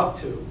Pipes were up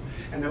to,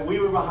 and that we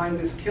were behind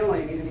this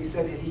killing. And he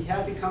said he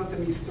had to come to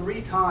me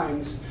 3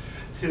 times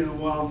to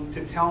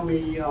tell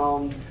me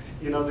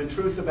the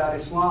truth about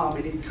Islam.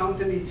 And he'd come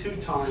to me 2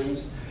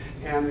 times,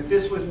 and that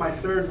this was my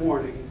 3rd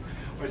warning,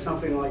 or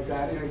something like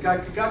that. And it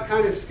got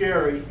kind of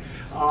scary.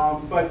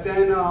 But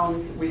then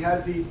we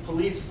had the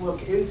police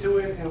look into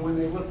it, and when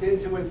they looked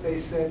into it, they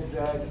said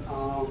that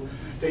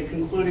they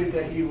concluded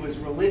that he was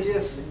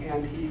religious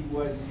and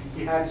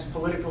he had his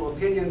political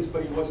opinions,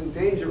 but he wasn't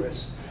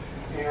dangerous.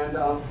 And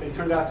they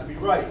turned out to be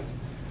right.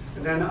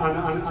 And then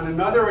on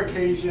another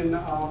occasion,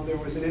 there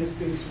was an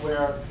instance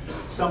where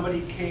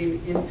somebody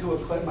came into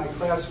my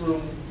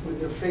classroom with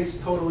their face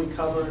totally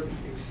covered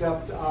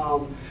except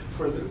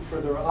for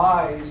their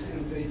eyes,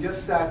 and they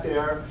just sat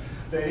there.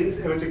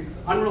 It was an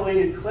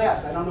unrelated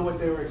class. I don't know what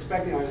they were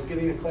expecting. I was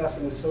giving a class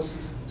in the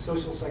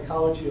social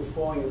psychology of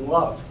falling in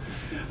love.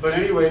 But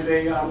anyway,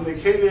 they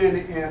came in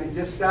and he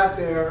just sat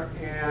there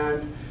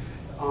and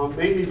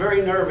made me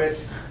very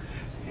nervous,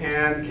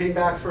 and came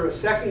back for a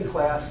 2nd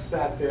class,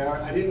 sat there.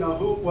 I didn't know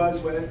who it was,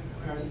 and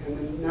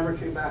then never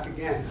came back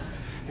again.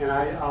 And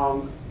I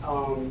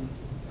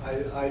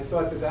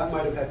thought that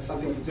might have had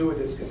something to do with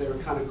this because they were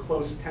kind of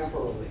close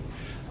temporally.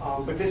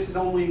 But this is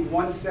only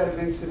one set of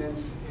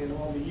incidents in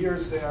all the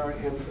years there,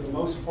 and for the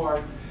most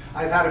part,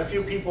 I've had a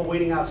few people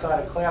waiting outside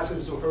of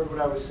classes who heard what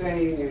I was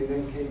saying and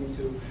then came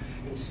to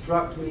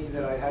instruct me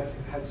that I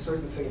had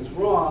certain things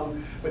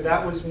wrong, but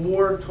that was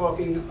more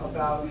talking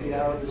about the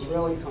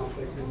Arab-Israeli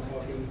conflict than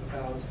talking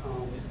about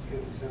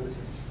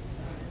anti-Semitism.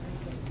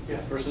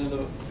 Yeah. Person in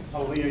the...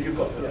 Oh, Leah, you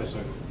go. Yes.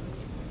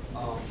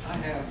 I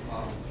have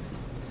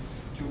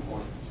 2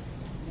 points.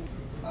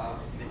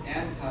 The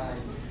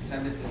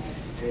anti-Semitism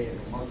today in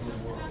the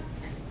Muslim world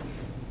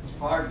is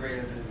far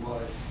greater than it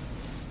was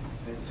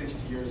than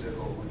 60 years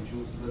ago when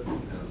Jews lived in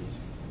the Middle East.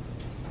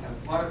 And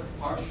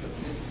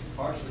this is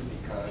partially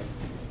because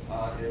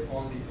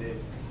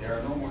there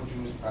are no more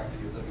Jews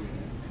practically living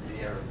in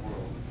the Arab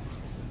world.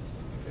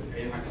 Because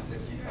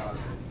 850,000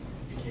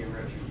 became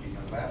refugees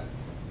and left.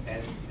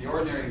 And the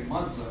ordinary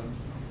Muslim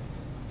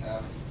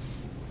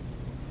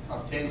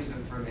obtained his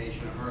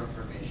information, or her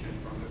information,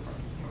 from the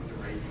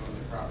radio and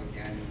the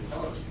propaganda and the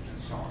television and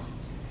so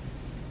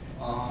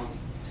on.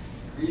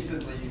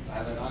 Recently, I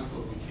have an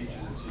uncle who teaches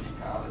at City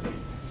College.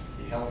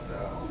 He helped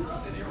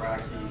an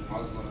Iraqi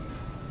Muslim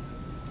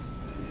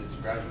in his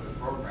graduate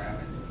program,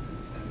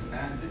 and the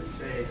man did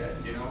say that,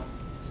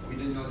 we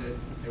didn't know that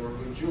they were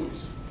good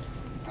Jews.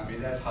 I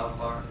mean, that's how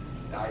far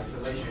the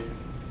isolation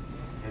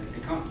has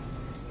become.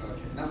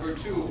 Okay. Number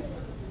 2,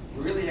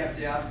 we really have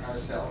to ask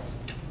ourselves,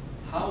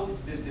 how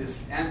did this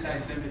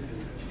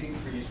anti-Semitism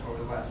increase over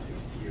the last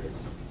 60 years?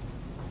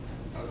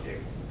 Okay,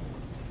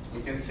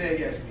 we can say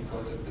yes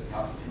because of the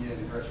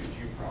Palestinian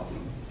refugee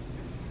problem,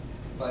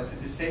 but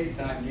at the same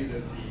time, neither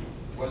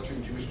the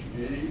Western Jewish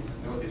community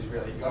nor the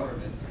Israeli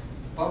government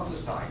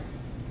publicized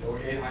there were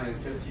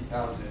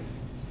 850,000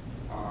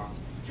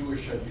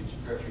 Jewish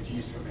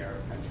refugees from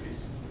Arab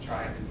countries, which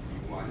I happen to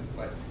be one,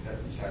 but that's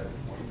beside the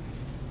point.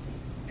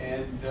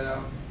 And the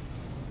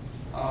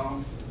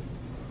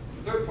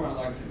 3rd point I'd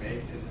like to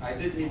make is I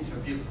did meet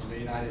some people from the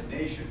United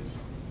Nations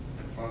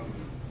and from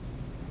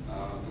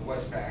the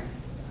West Bank,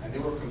 and they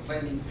were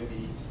complaining to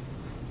me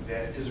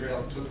that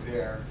Israel took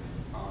their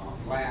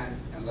land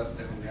and left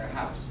them in their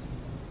house.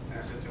 And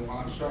I said to them, well,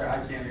 I'm sorry,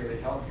 I can't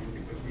really help you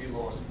because we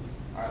lost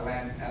our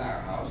land and our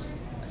house.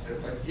 I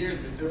said, but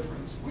here's the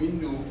difference. We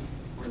knew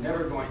we're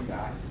never going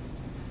back,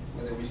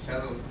 whether we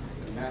settled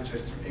in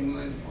Manchester,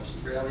 England,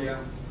 Australia,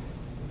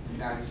 the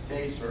United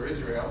States, or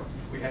Israel.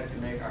 We had to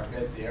make our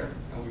bed there,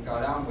 and we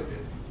got on with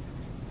it.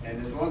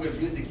 And as long as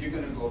you think you're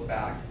going to go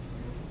back,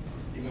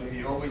 you're going to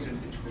be always in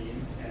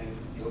between, and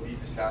you'll be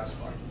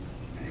dissatisfied.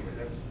 Anyway,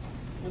 that's...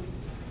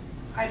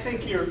 I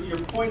think your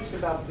points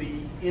about the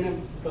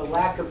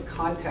lack of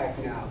contact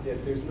now,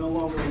 that there's no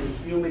longer any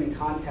human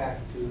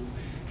contact to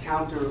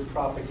counter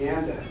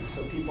propaganda, and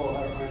so people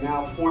are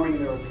now forming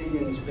their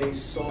opinions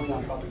based solely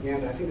on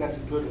propaganda. I think that's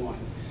a good one.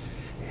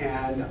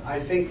 And I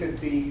think that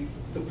the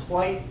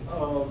plight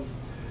of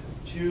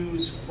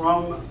Jews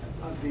from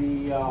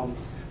the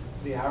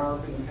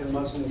Arab and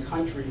Muslim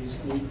countries,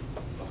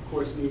 of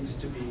course, needs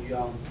to be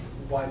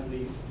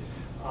widely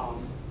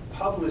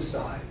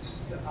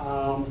publicized.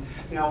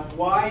 Now,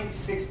 why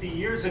 60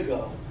 years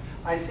ago?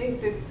 I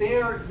think that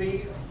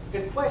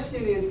the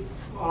question is,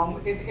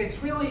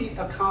 it's really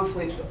a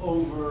conflict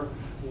over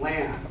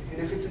land. And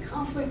if it's a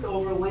conflict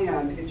over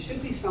land, it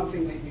should be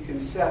something that you can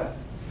settle.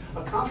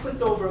 A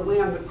conflict over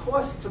land, the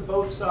cost to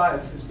both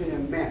sides has been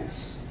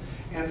immense.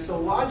 And so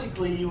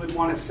logically, you would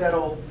want to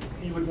settle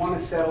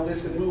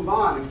this and move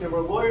on. If there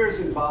were lawyers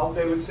involved,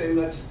 they would say,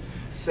 let's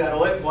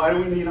settle it. Why do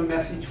we need a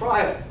messy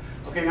trial?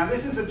 Okay, now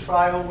this is a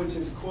trial which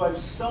has caused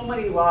so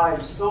many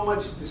lives, so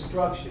much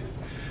destruction.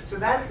 So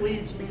that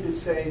leads me to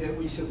say that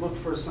we should look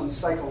for some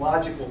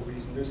psychological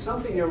reason. There's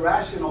something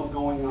irrational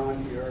going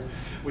on here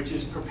which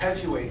is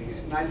perpetuating it.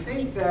 And I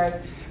think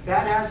that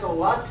has a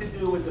lot to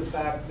do with the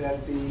fact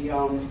that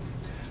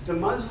the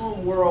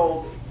Muslim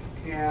world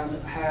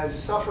has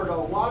suffered a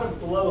lot of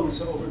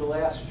blows over the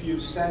last few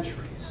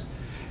centuries,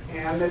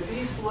 and that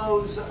these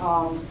blows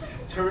in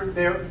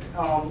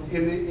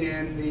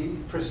the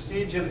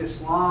prestige of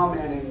Islam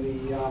and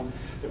in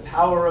the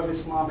power of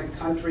Islamic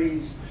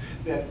countries,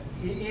 that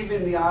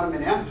even the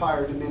Ottoman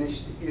Empire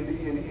diminished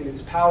in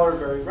its power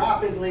very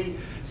rapidly.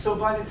 So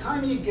by the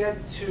time you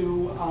get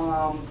to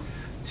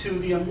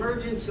the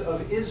emergence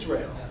of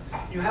Israel,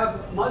 you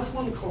have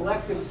Muslim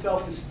collective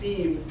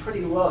self-esteem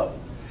pretty low.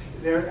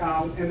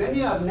 And then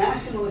you have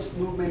nationalist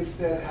movements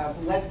that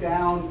have let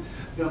down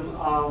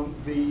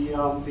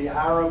the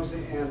Arabs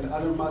and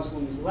other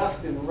Muslims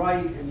left and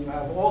right, and you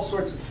have all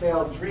sorts of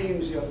failed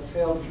dreams. You have a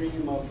failed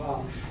dream of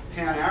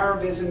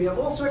Pan-Arabism. You have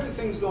all sorts of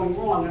things going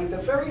wrong, and at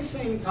the very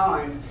same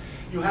time,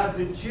 you have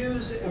the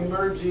Jews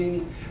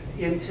emerging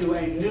into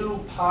a new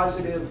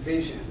positive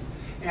vision.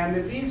 And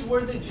that these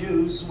were the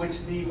Jews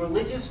which the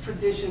religious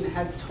tradition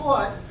had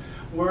taught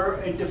were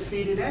a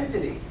defeated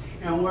entity,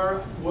 and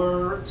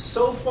were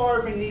so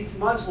far beneath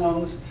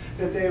Muslims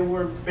that they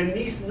were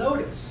beneath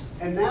notice.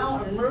 And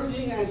now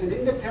emerging as an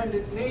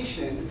independent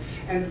nation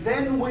and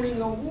then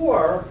winning a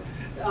war,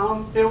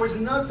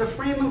 the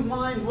frame of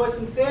mind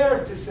wasn't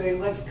there to say,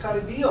 let's cut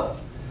a deal.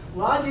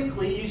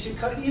 Logically, you should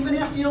cut it. Even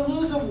after you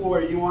lose a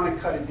war, you want to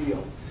cut a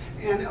deal.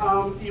 And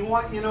you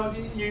might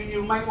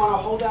want to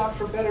hold out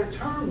for better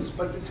terms,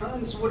 but the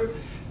terms would have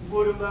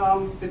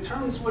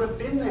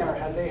been there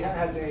had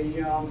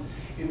they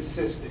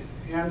insisted.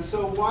 And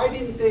so why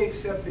didn't they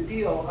accept the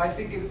deal? I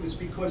think it was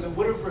because it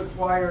would have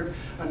required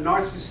a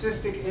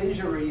narcissistic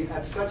injury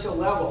at such a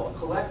level, a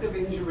collective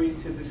injury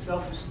to the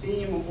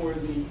self-esteem or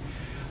the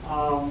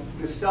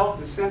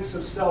sense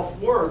of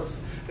self-worth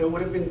that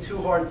would have been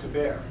too hard to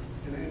bear.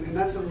 And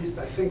that's at least,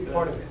 I think,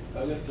 part of it.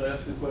 I'd like to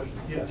ask you a question.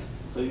 Yeah.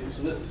 So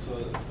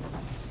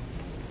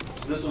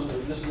this is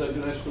a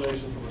good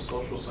explanation from a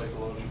social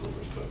psychological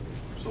perspective,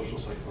 social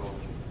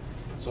psychology.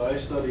 So I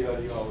study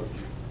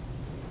ideology.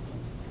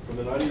 From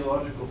an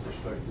ideological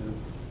perspective,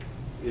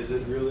 is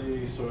it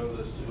really sort of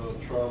this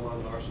trauma,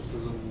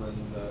 narcissism,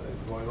 and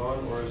going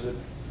on, or is it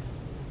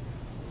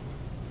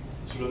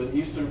sort of an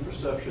Eastern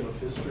perception of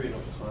history and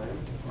of time?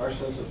 Our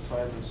sense of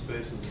time and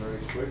space is very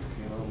quick.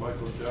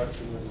 Michael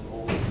Jackson is an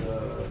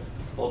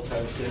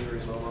old-time singer.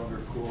 He's no longer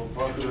cool.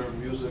 Popular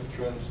music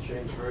trends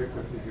change very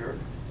quickly here.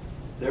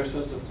 Their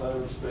sense of time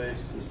and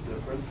space is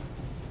different.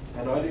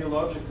 And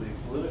ideologically,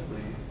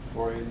 politically,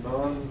 for a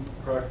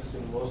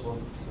non-practicing Muslim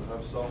to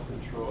have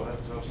self-control,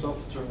 to have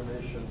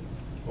self-determination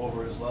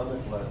over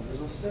Islamic land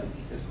is a sin.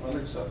 It's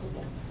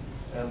unacceptable.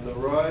 And the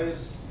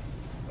rise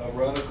of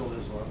radical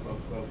Islam,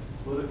 of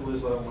political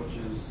Islam, which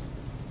is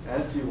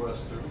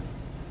anti-Western,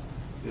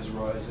 is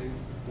rising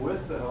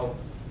with the help,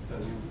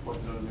 as you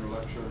pointed out in your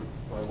lecture,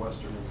 by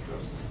Western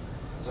interests.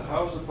 So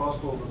how is it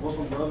possible that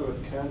Muslim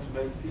Brotherhood can't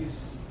make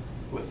peace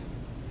with,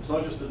 it's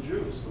not just the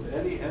Jews, with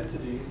any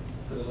entity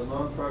that is a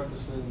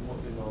non-practicing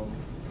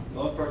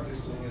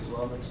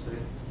Islamic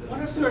state that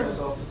insists on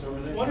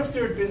self-determination? What if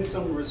there had been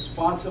some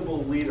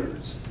responsible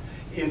leaders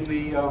in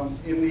the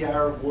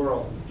Arab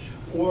world,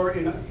 or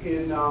and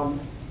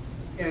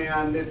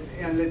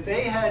that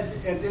they had,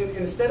 and then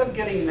instead of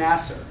getting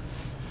Nasser,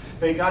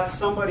 they got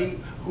somebody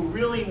who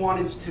really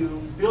wanted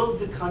to build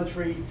the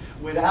country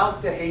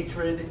without the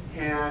hatred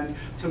and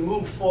to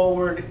move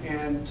forward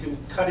and to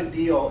cut a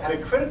deal. At a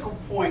critical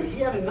point, he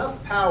had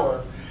enough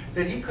power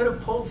that he could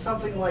have pulled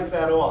something like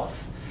that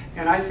off.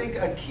 And I think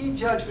a key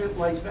judgment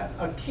like that,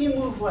 a key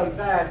move like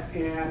that,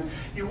 and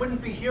you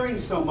wouldn't be hearing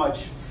so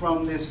much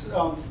from this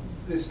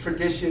this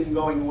tradition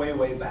going way,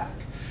 way back.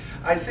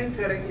 I think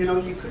that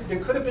there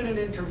could have been an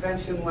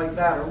intervention like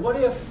that. Or what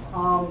if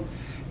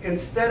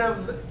instead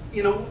of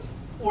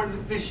or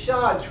the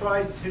Shah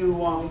tried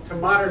to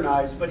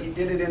modernize, but he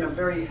did it in a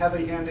very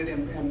heavy-handed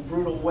and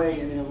brutal way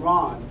in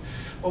Iran.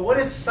 But what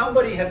if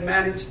somebody had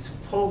managed to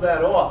pull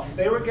that off?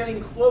 They were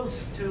getting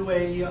close to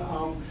a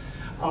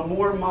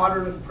more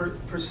modern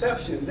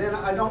perception. Then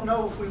I don't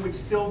know if we would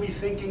still be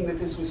thinking that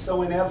this was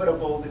so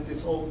inevitable that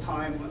this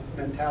old-time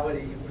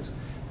mentality was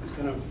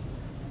going to.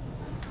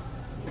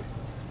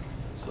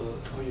 So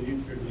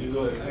you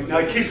go ahead. No,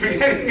 I keep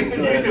forgetting. You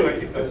do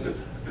it.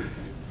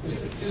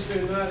 Is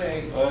there not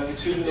a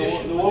excuse me,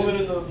 the woman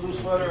in the blue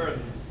sweater?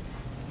 And,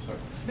 sorry.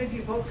 Maybe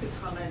you both could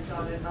comment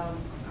on it.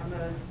 I'm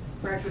a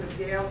graduate of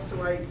Yale,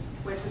 so I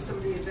went to some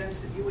of the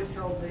events that you had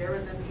held there,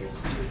 and then the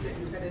institute that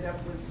you headed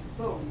up was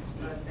closed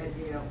at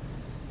Yale.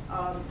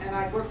 And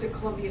I worked at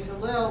Columbia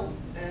Hillel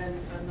and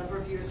a number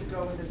of years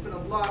ago, and there's been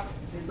a lot,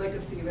 the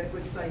legacy of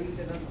Edward Said and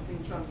other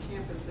things on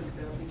campus that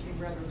became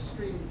rather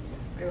extreme.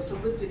 I also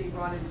lived in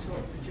Iran and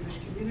taught the Jewish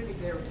community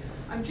there.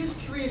 I'm just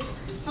curious,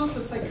 the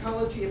social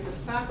psychology of the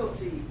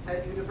faculty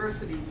at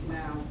universities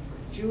now,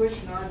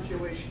 Jewish,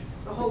 non-Jewish,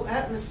 the whole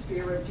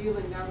atmosphere of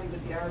dealing not only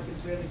with the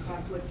Arab-Israeli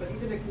conflict, but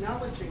even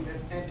acknowledging that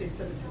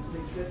anti-Semitism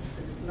exists,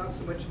 and it's not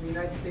so much in the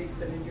United States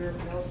than in Europe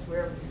and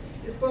elsewhere.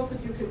 If both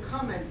of you could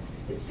comment,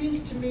 it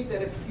seems to me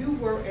that if you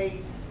were a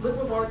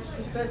liberal arts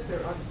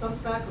professor on some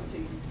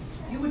faculty,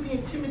 you would be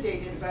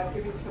intimidated about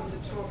giving some of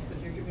the talks that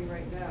you're giving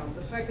right now.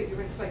 the fact that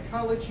you're in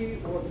psychology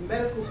or the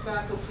medical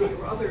faculty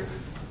or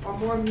others are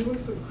more immune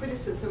from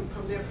criticism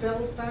from their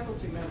fellow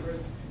faculty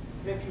members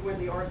than if you were in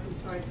the arts and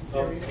sciences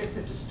area. It's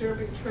a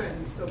disturbing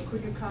trend, so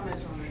could you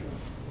comment on it?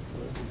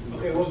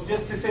 Okay, well,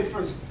 just to say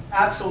first,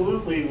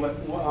 absolutely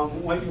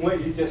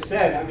what you just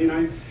said. I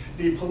mean,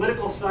 the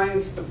political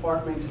science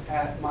department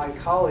at my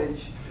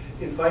college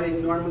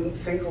invited Norman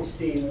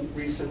Finkelstein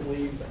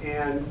recently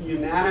and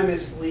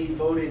unanimously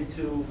voted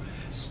to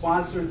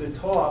sponsor the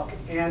talk,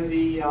 and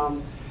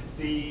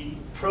the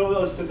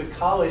provost of the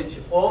college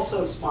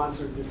also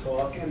sponsored the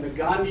talk, and the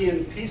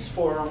Gandhian Peace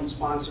Forum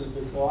sponsored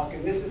the talk,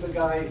 and this is a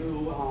guy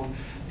who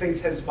thinks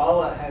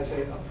Hezbollah has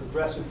a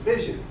progressive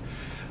vision.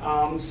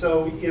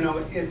 So, you know,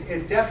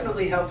 it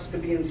definitely helps to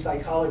be in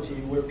psychology,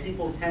 where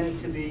people tend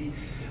to be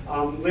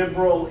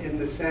liberal in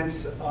the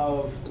sense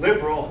of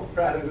liberal,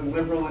 rather than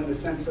liberal in the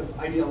sense of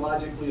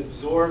ideologically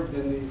absorbed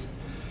in these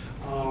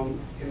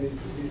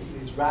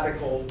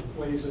radical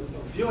ways of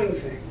viewing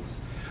things.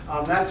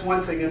 That's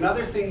one thing.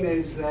 Another thing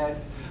is that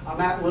I'm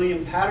at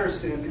William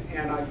Patterson,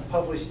 and I've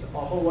published a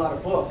whole lot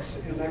of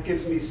books, and that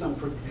gives me some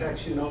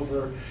protection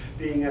over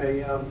being at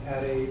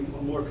a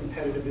more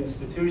competitive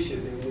institution.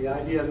 And the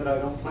idea that I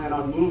don't plan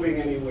on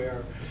moving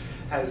anywhere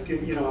has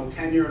given, you know, I'm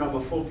tenured, I'm a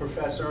full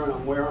professor, and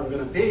I'm where I'm going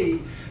to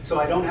be, so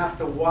I don't have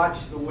to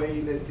watch the way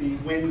that the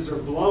winds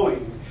are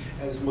blowing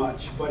as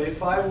much. But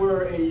if I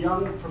were a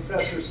young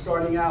professor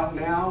starting out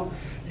now,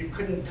 you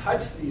couldn't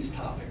touch these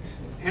topics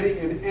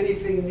in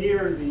anything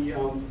near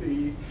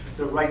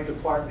the right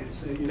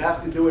departments. You'd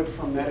have to do it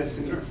from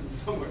medicine or from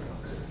somewhere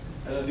else.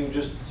 And I think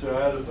just to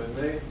add, if I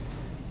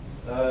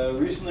may,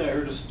 recently I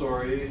heard a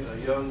story, a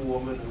young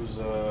woman who's,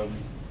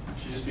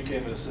 she just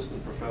became an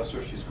assistant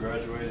professor. She's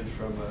graduated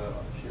from,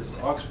 she has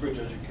an Oxbridge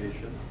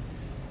education.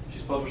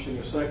 She's publishing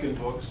her second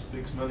book,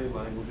 speaks many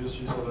languages.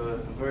 She's at a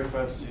very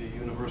fancy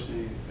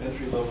university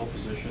entry-level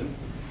position.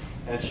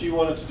 And she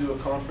wanted to do a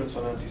conference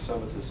on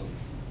anti-Semitism.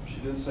 She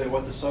didn't say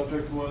what the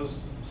subject was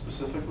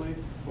specifically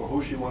or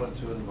who she wanted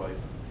to invite.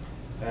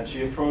 And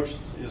she approached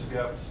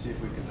ISGAP to see if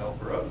we could help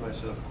her out, and I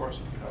said, of course,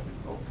 I'd be happy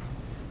to help.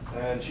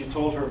 And she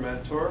told her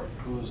mentor,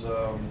 who's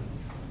a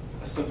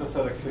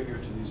sympathetic figure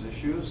to these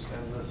issues,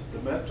 and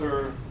the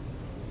mentor,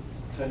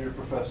 tenured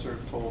professor,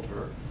 told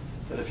her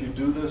that if you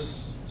do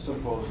this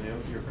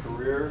symposium, your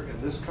career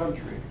in this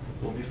country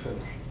will be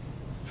finished.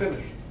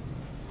 Finished.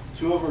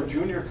 Two of her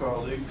junior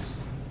colleagues,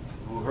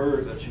 who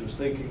heard that she was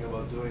thinking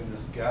about doing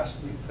this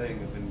ghastly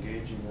thing of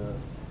engaging,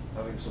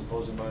 having a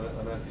symposium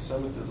on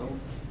anti-Semitism,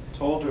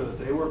 told her that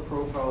they were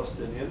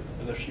pro-Palestinian,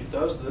 and if she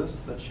does this,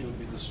 that she would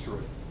be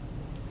destroyed.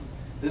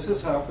 This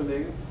is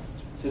happening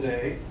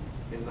today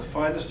in the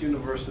finest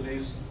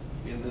universities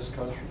in this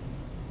country.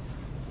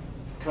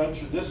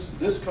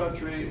 This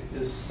country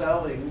is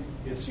selling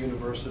its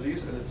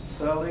universities and it's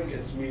selling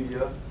its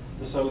media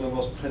to some of the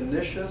most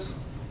pernicious,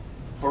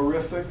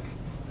 horrific,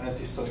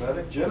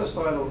 anti-Semitic,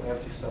 genocidal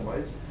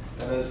anti-Semites,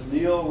 and as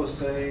Neil was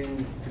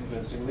saying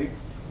convincingly,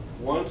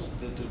 once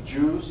the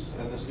Jews,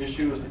 and this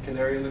issue is the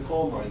canary in the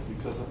coal mine,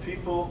 because the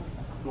people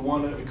who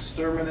want to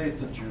exterminate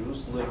the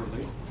Jews,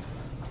 literally,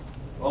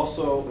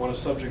 also want to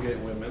subjugate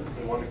women,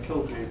 they want to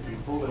kill gay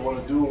people, they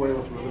want to do away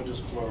with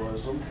religious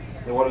pluralism,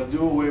 they want to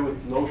do away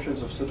with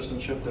notions of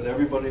citizenship that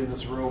everybody in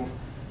this room,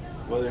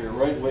 whether you're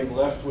right wing,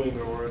 left wing,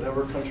 or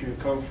whatever country you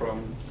come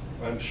from,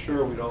 I'm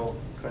sure we'd all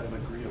kind of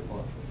agree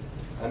upon.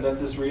 And that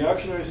this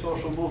reactionary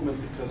social movement,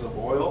 because of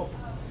oil,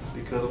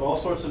 because of all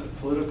sorts of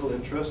political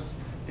interests,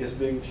 is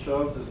being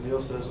shoved, as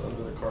Neil says,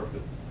 under the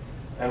carpet.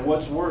 And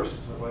what's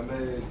worse, if I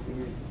may, give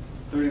me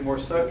 30 more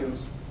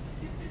seconds,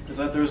 is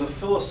that there's a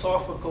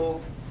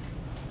philosophical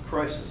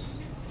crisis.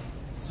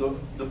 So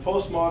the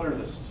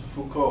postmodernist,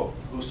 Foucault,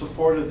 who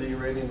supported the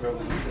Iranian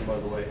Revolution, by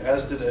the way,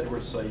 as did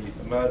Edward Said,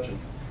 imagine,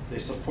 they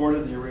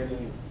supported the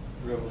Iranian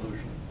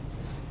Revolution,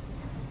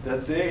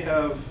 that they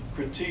have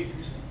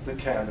critiqued the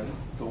canon,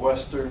 the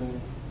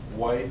Western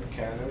white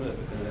canon,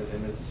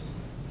 and it's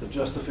the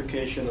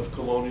justification of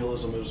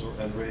colonialism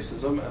and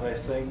racism, and I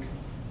think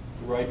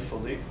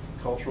rightfully,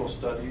 cultural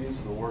studies,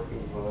 the work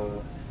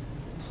of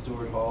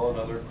Stuart Hall and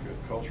other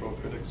cultural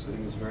critics, I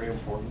think is very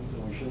important,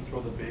 and we shouldn't throw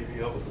the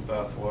baby out with the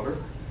bathwater,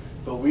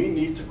 but we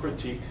need to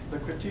critique the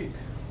critique.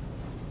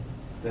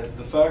 That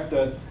the fact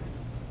that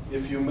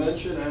if you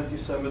mention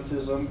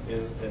anti-Semitism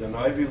in an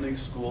Ivy League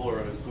school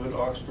or in a good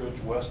Oxbridge,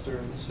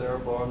 Western,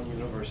 Sorbonne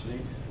University,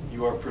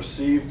 you are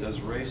perceived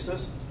as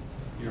racist,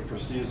 you're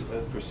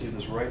perceived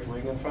as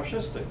right-wing and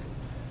fascistic.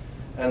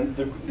 And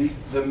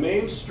the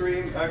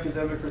mainstream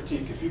academic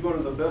critique, if you go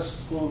to the best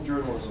school of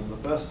journalism, the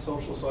best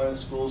social science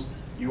schools,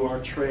 you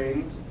are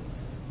trained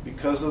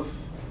because of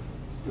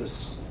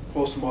this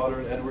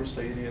postmodern Edward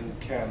Saidian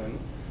canon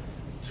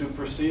to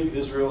perceive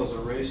Israel as a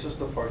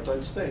racist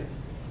apartheid state.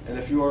 And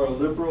if you are a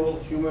liberal,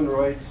 human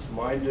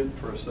rights-minded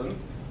person,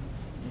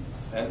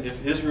 and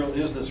if Israel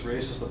is this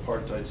racist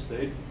apartheid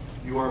state,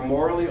 you are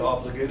morally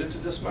obligated to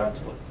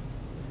dismantle it.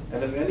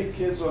 And if any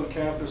kids on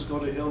campus go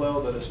to Hillel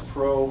that is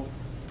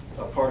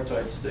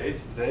pro-apartheid state,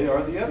 they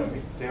are the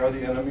enemy. They are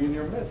the enemy in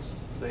your midst.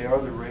 They are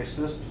the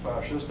racist,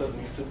 fascists that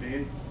need to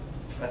be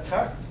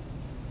attacked.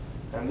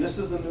 And this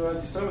is the new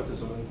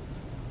anti-Semitism. And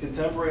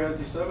contemporary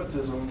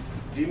anti-Semitism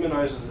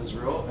demonizes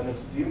Israel, and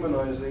it's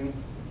demonizing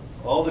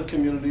all the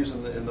communities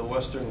in the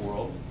Western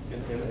world,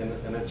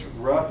 and it's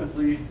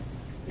rapidly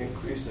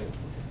increasing.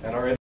 And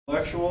our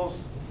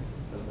intellectuals,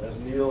 as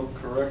Neil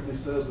correctly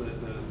says,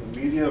 the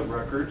media of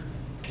record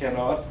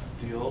cannot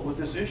deal with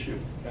this issue.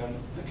 And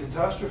the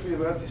catastrophe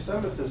of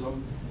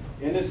anti-Semitism,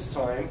 in its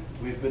time,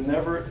 we've been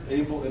never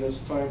able in its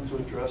time to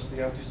address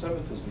the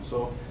anti-Semitism.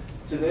 So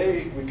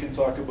today we can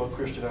talk about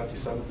Christian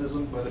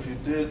anti-Semitism, but if you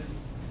did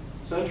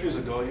centuries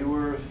ago, you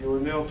were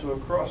nailed to a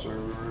cross, or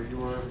you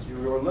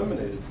were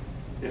eliminated.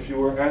 If you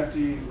were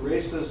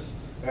anti-racist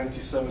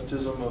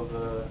anti-Semitism of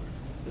the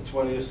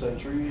 20th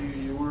century,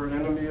 you were an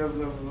enemy of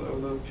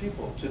the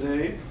people.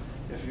 Today,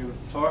 if you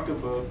talk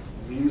about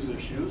these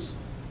issues,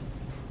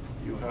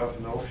 you have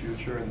no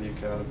future in the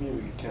academy.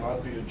 You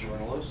cannot be a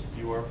journalist.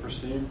 You are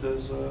perceived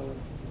as an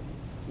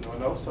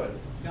outsider.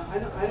 Now,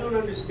 I don't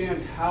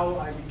understand how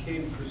I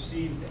became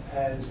perceived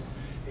as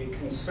a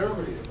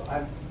conservative.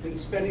 I've been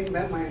spending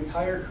my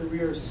entire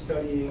career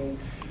studying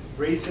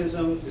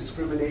racism,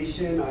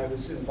 discrimination. I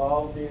was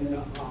involved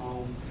in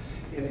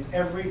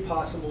every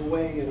possible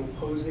way in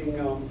opposing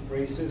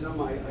racism.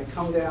 I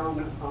come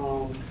down,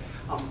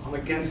 I'm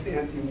against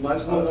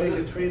anti-Muslim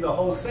bigotry, the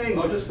whole thing.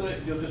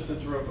 You'll just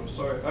interrupt, I'm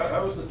sorry. I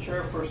was the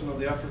chairperson of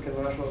the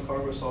African National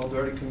Congress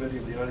Solidarity Committee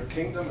of the United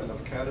Kingdom and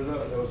of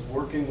Canada, and I was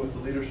working with the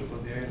leadership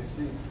of the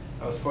ANC.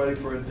 I was fighting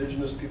for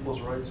indigenous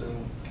people's rights in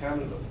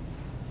Canada.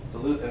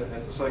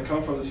 And so I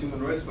come from this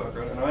human rights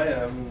background, and I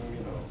am,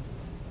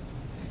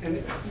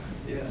 And,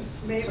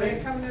 yes. May I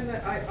come in?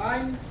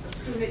 I'm a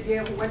student at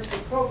Yale who went to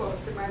the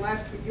provost at my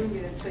last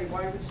reunion and say,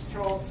 why was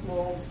Charles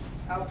Small's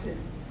outfit,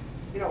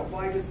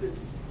 why was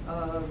this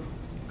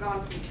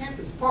gone from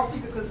campus? Partly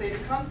because they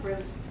had a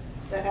conference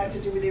that had to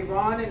do with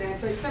Iran and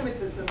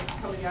anti-Semitism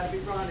coming out of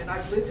Iran. And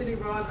I've lived in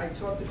Iran, I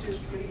taught the Jewish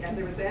community, and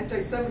there was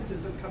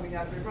anti-Semitism coming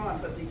out of Iran,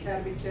 but the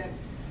academy can't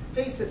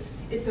face it.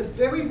 It's a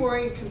very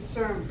worrying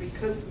concern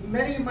because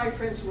many of my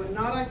friends who are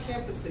not on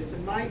campuses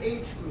in my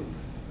age group,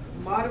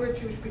 moderate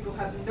Jewish people,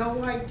 have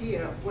no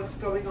idea what's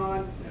going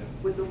on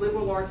with the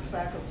liberal arts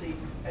faculty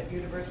at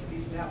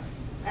universities now.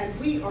 And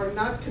we are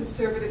not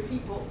conservative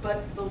people,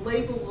 but the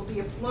label will be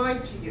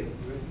applied to you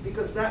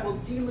because that will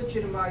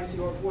delegitimize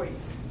your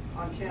voice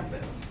on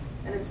campus.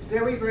 And it's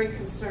very, very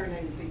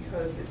concerning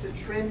because it's a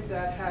trend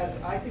that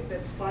I think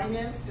that's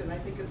financed, and I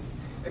think it's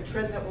a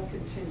trend that will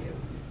continue.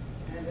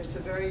 And it's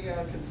a very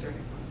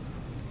concerning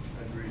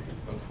one. Agreed,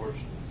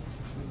 unfortunately.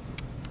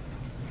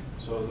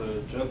 So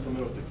the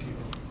gentleman with the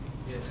keyboard.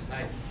 Yes,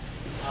 I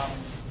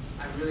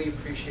really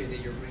appreciate that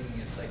you're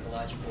bringing a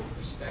psychological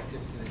perspective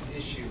to this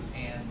issue,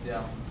 and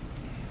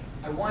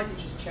I wanted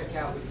to just check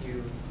out with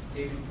you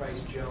David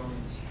Price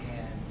Jones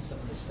and some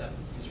of the stuff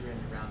that he's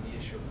written around the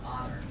issue of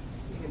honor.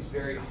 I think it's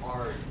very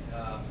hard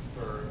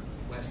for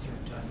Western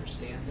to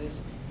understand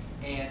this,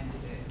 and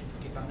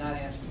if I'm not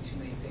asking too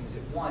many things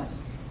at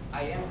once,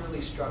 I am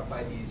really struck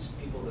by these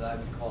people that I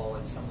would call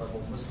at some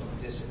level Muslim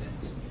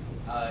dissidents.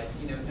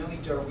 Nomi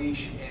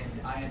Darwish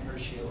and Ayan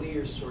Hirsi Ali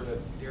are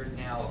they're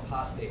now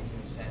apostates in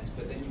a sense,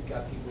 but then you've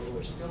got people who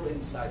are still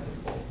inside the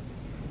fold.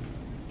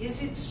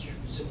 Is it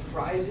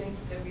surprising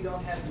that we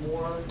don't have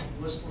more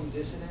Muslim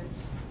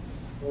dissidents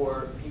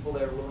or people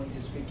that are willing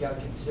to speak out,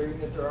 considering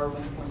that there are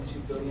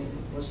 1.2 billion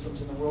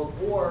Muslims in the world?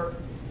 Or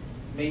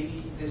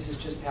maybe this is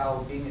just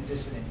how being a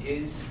dissident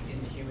is in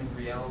the human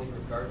reality,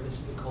 regardless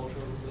of the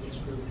cultural or religious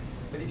group.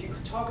 But if you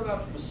could talk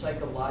about from a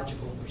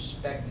psychological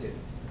perspective,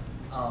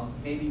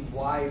 maybe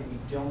why we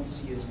don't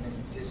see as many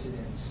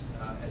dissidents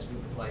as we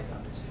would like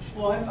on this issue.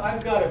 Well,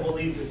 I've got to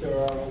believe that there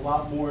are a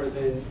lot more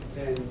than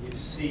you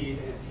see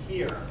and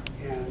hear,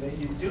 and that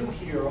you do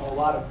hear a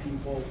lot of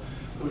people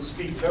who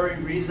speak very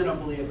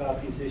reasonably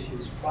about these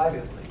issues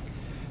privately.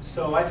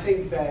 So I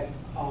think that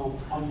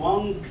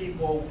among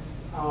people,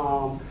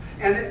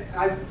 and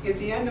at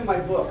the end of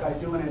my book, I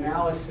do an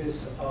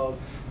analysis of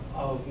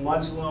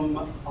Muslim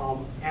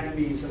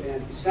enemies of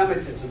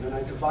anti-Semitism, and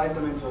I divide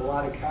them into a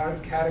lot of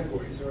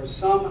categories. There are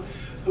some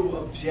who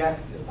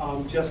object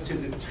just to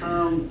the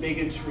term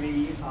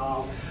bigotry,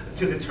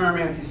 to the term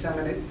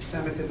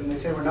anti-Semitism. They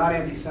say we're not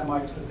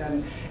anti-Semites, but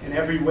then in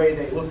every way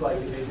they look like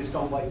it. They just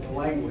don't like the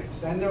language.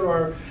 Then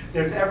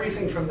there's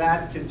everything from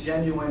that to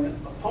genuine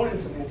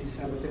opponents of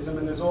anti-Semitism,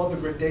 and there's all the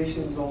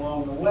gradations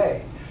along the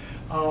way.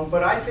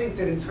 But I think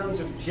that in terms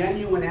of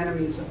genuine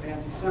enemies of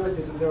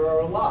anti-Semitism, there are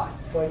a lot.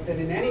 But that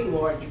in any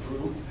large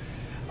group,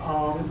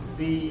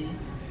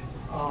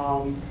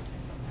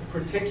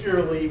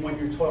 particularly when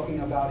you're talking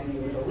about in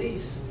the Middle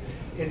East,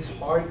 it's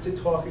hard to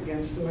talk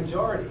against the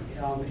majority.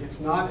 It's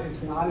not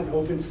an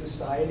open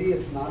society.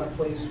 It's not a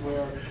place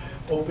where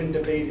open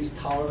debate is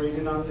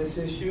tolerated on this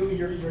issue.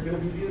 You're going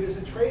to be viewed as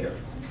a traitor.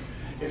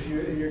 If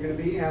you're going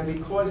to be,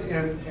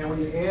 and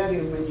when you add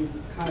in, when you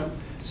kind of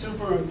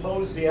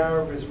superimpose the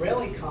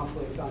Arab-Israeli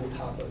conflict on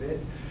top of it,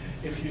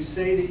 if you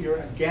say that you're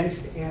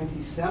against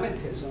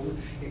anti-Semitism,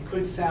 it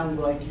could sound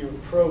like you're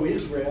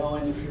pro-Israel,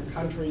 and if your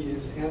country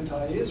is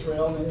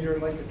anti-Israel, then you're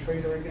like a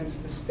traitor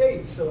against the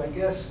state. So I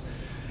guess,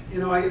 you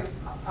know,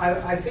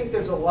 I think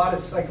there's a lot of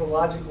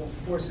psychological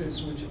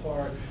forces which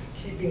are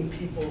keeping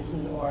people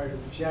who are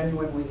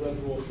genuinely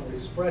liberal from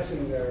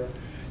expressing their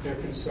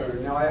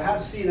concern. Now, I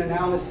have seen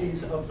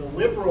analyses of the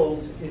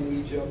liberals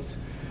in Egypt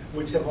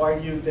which have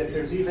argued that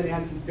there's even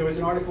there was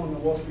an article in the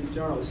Wall Street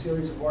Journal, a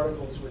series of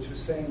articles, which was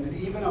saying that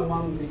even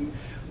among the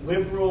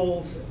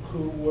liberals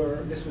who were,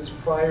 this was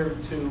prior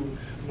to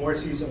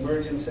Morsi's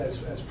emergence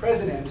as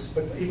presidents,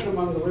 but even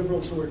among the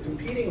liberals who were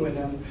competing with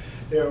him,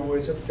 there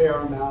was a fair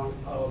amount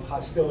of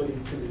hostility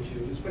to the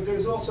Jews, but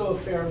there's also a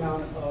fair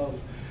amount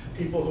of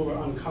people who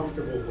are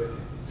uncomfortable with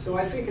it. So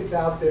I think it's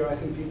out there. I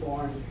think people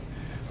aren't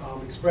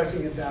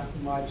expressing it that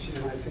much,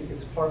 and I think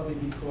it's partly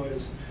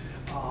because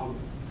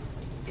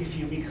if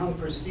you become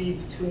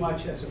perceived too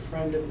much as a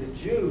friend of the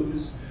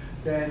Jews,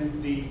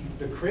 then the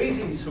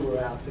crazies who are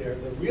out there,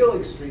 the real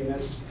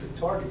extremists, could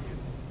target you.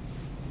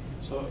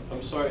 So,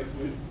 I'm sorry,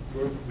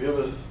 we have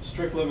a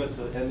strict limit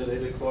to end at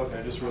 8 o'clock.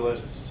 I just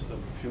realized it's a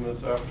few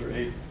minutes after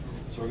 8,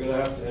 so we're going to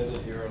have to end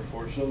it here,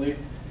 unfortunately.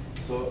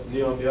 So,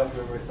 Neil, on behalf of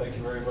everybody, thank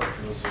you very much.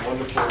 It was a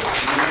wonderful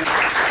meeting.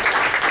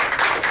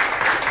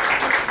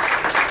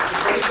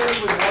 If anybody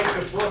would like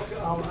a book,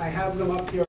 I have them up here.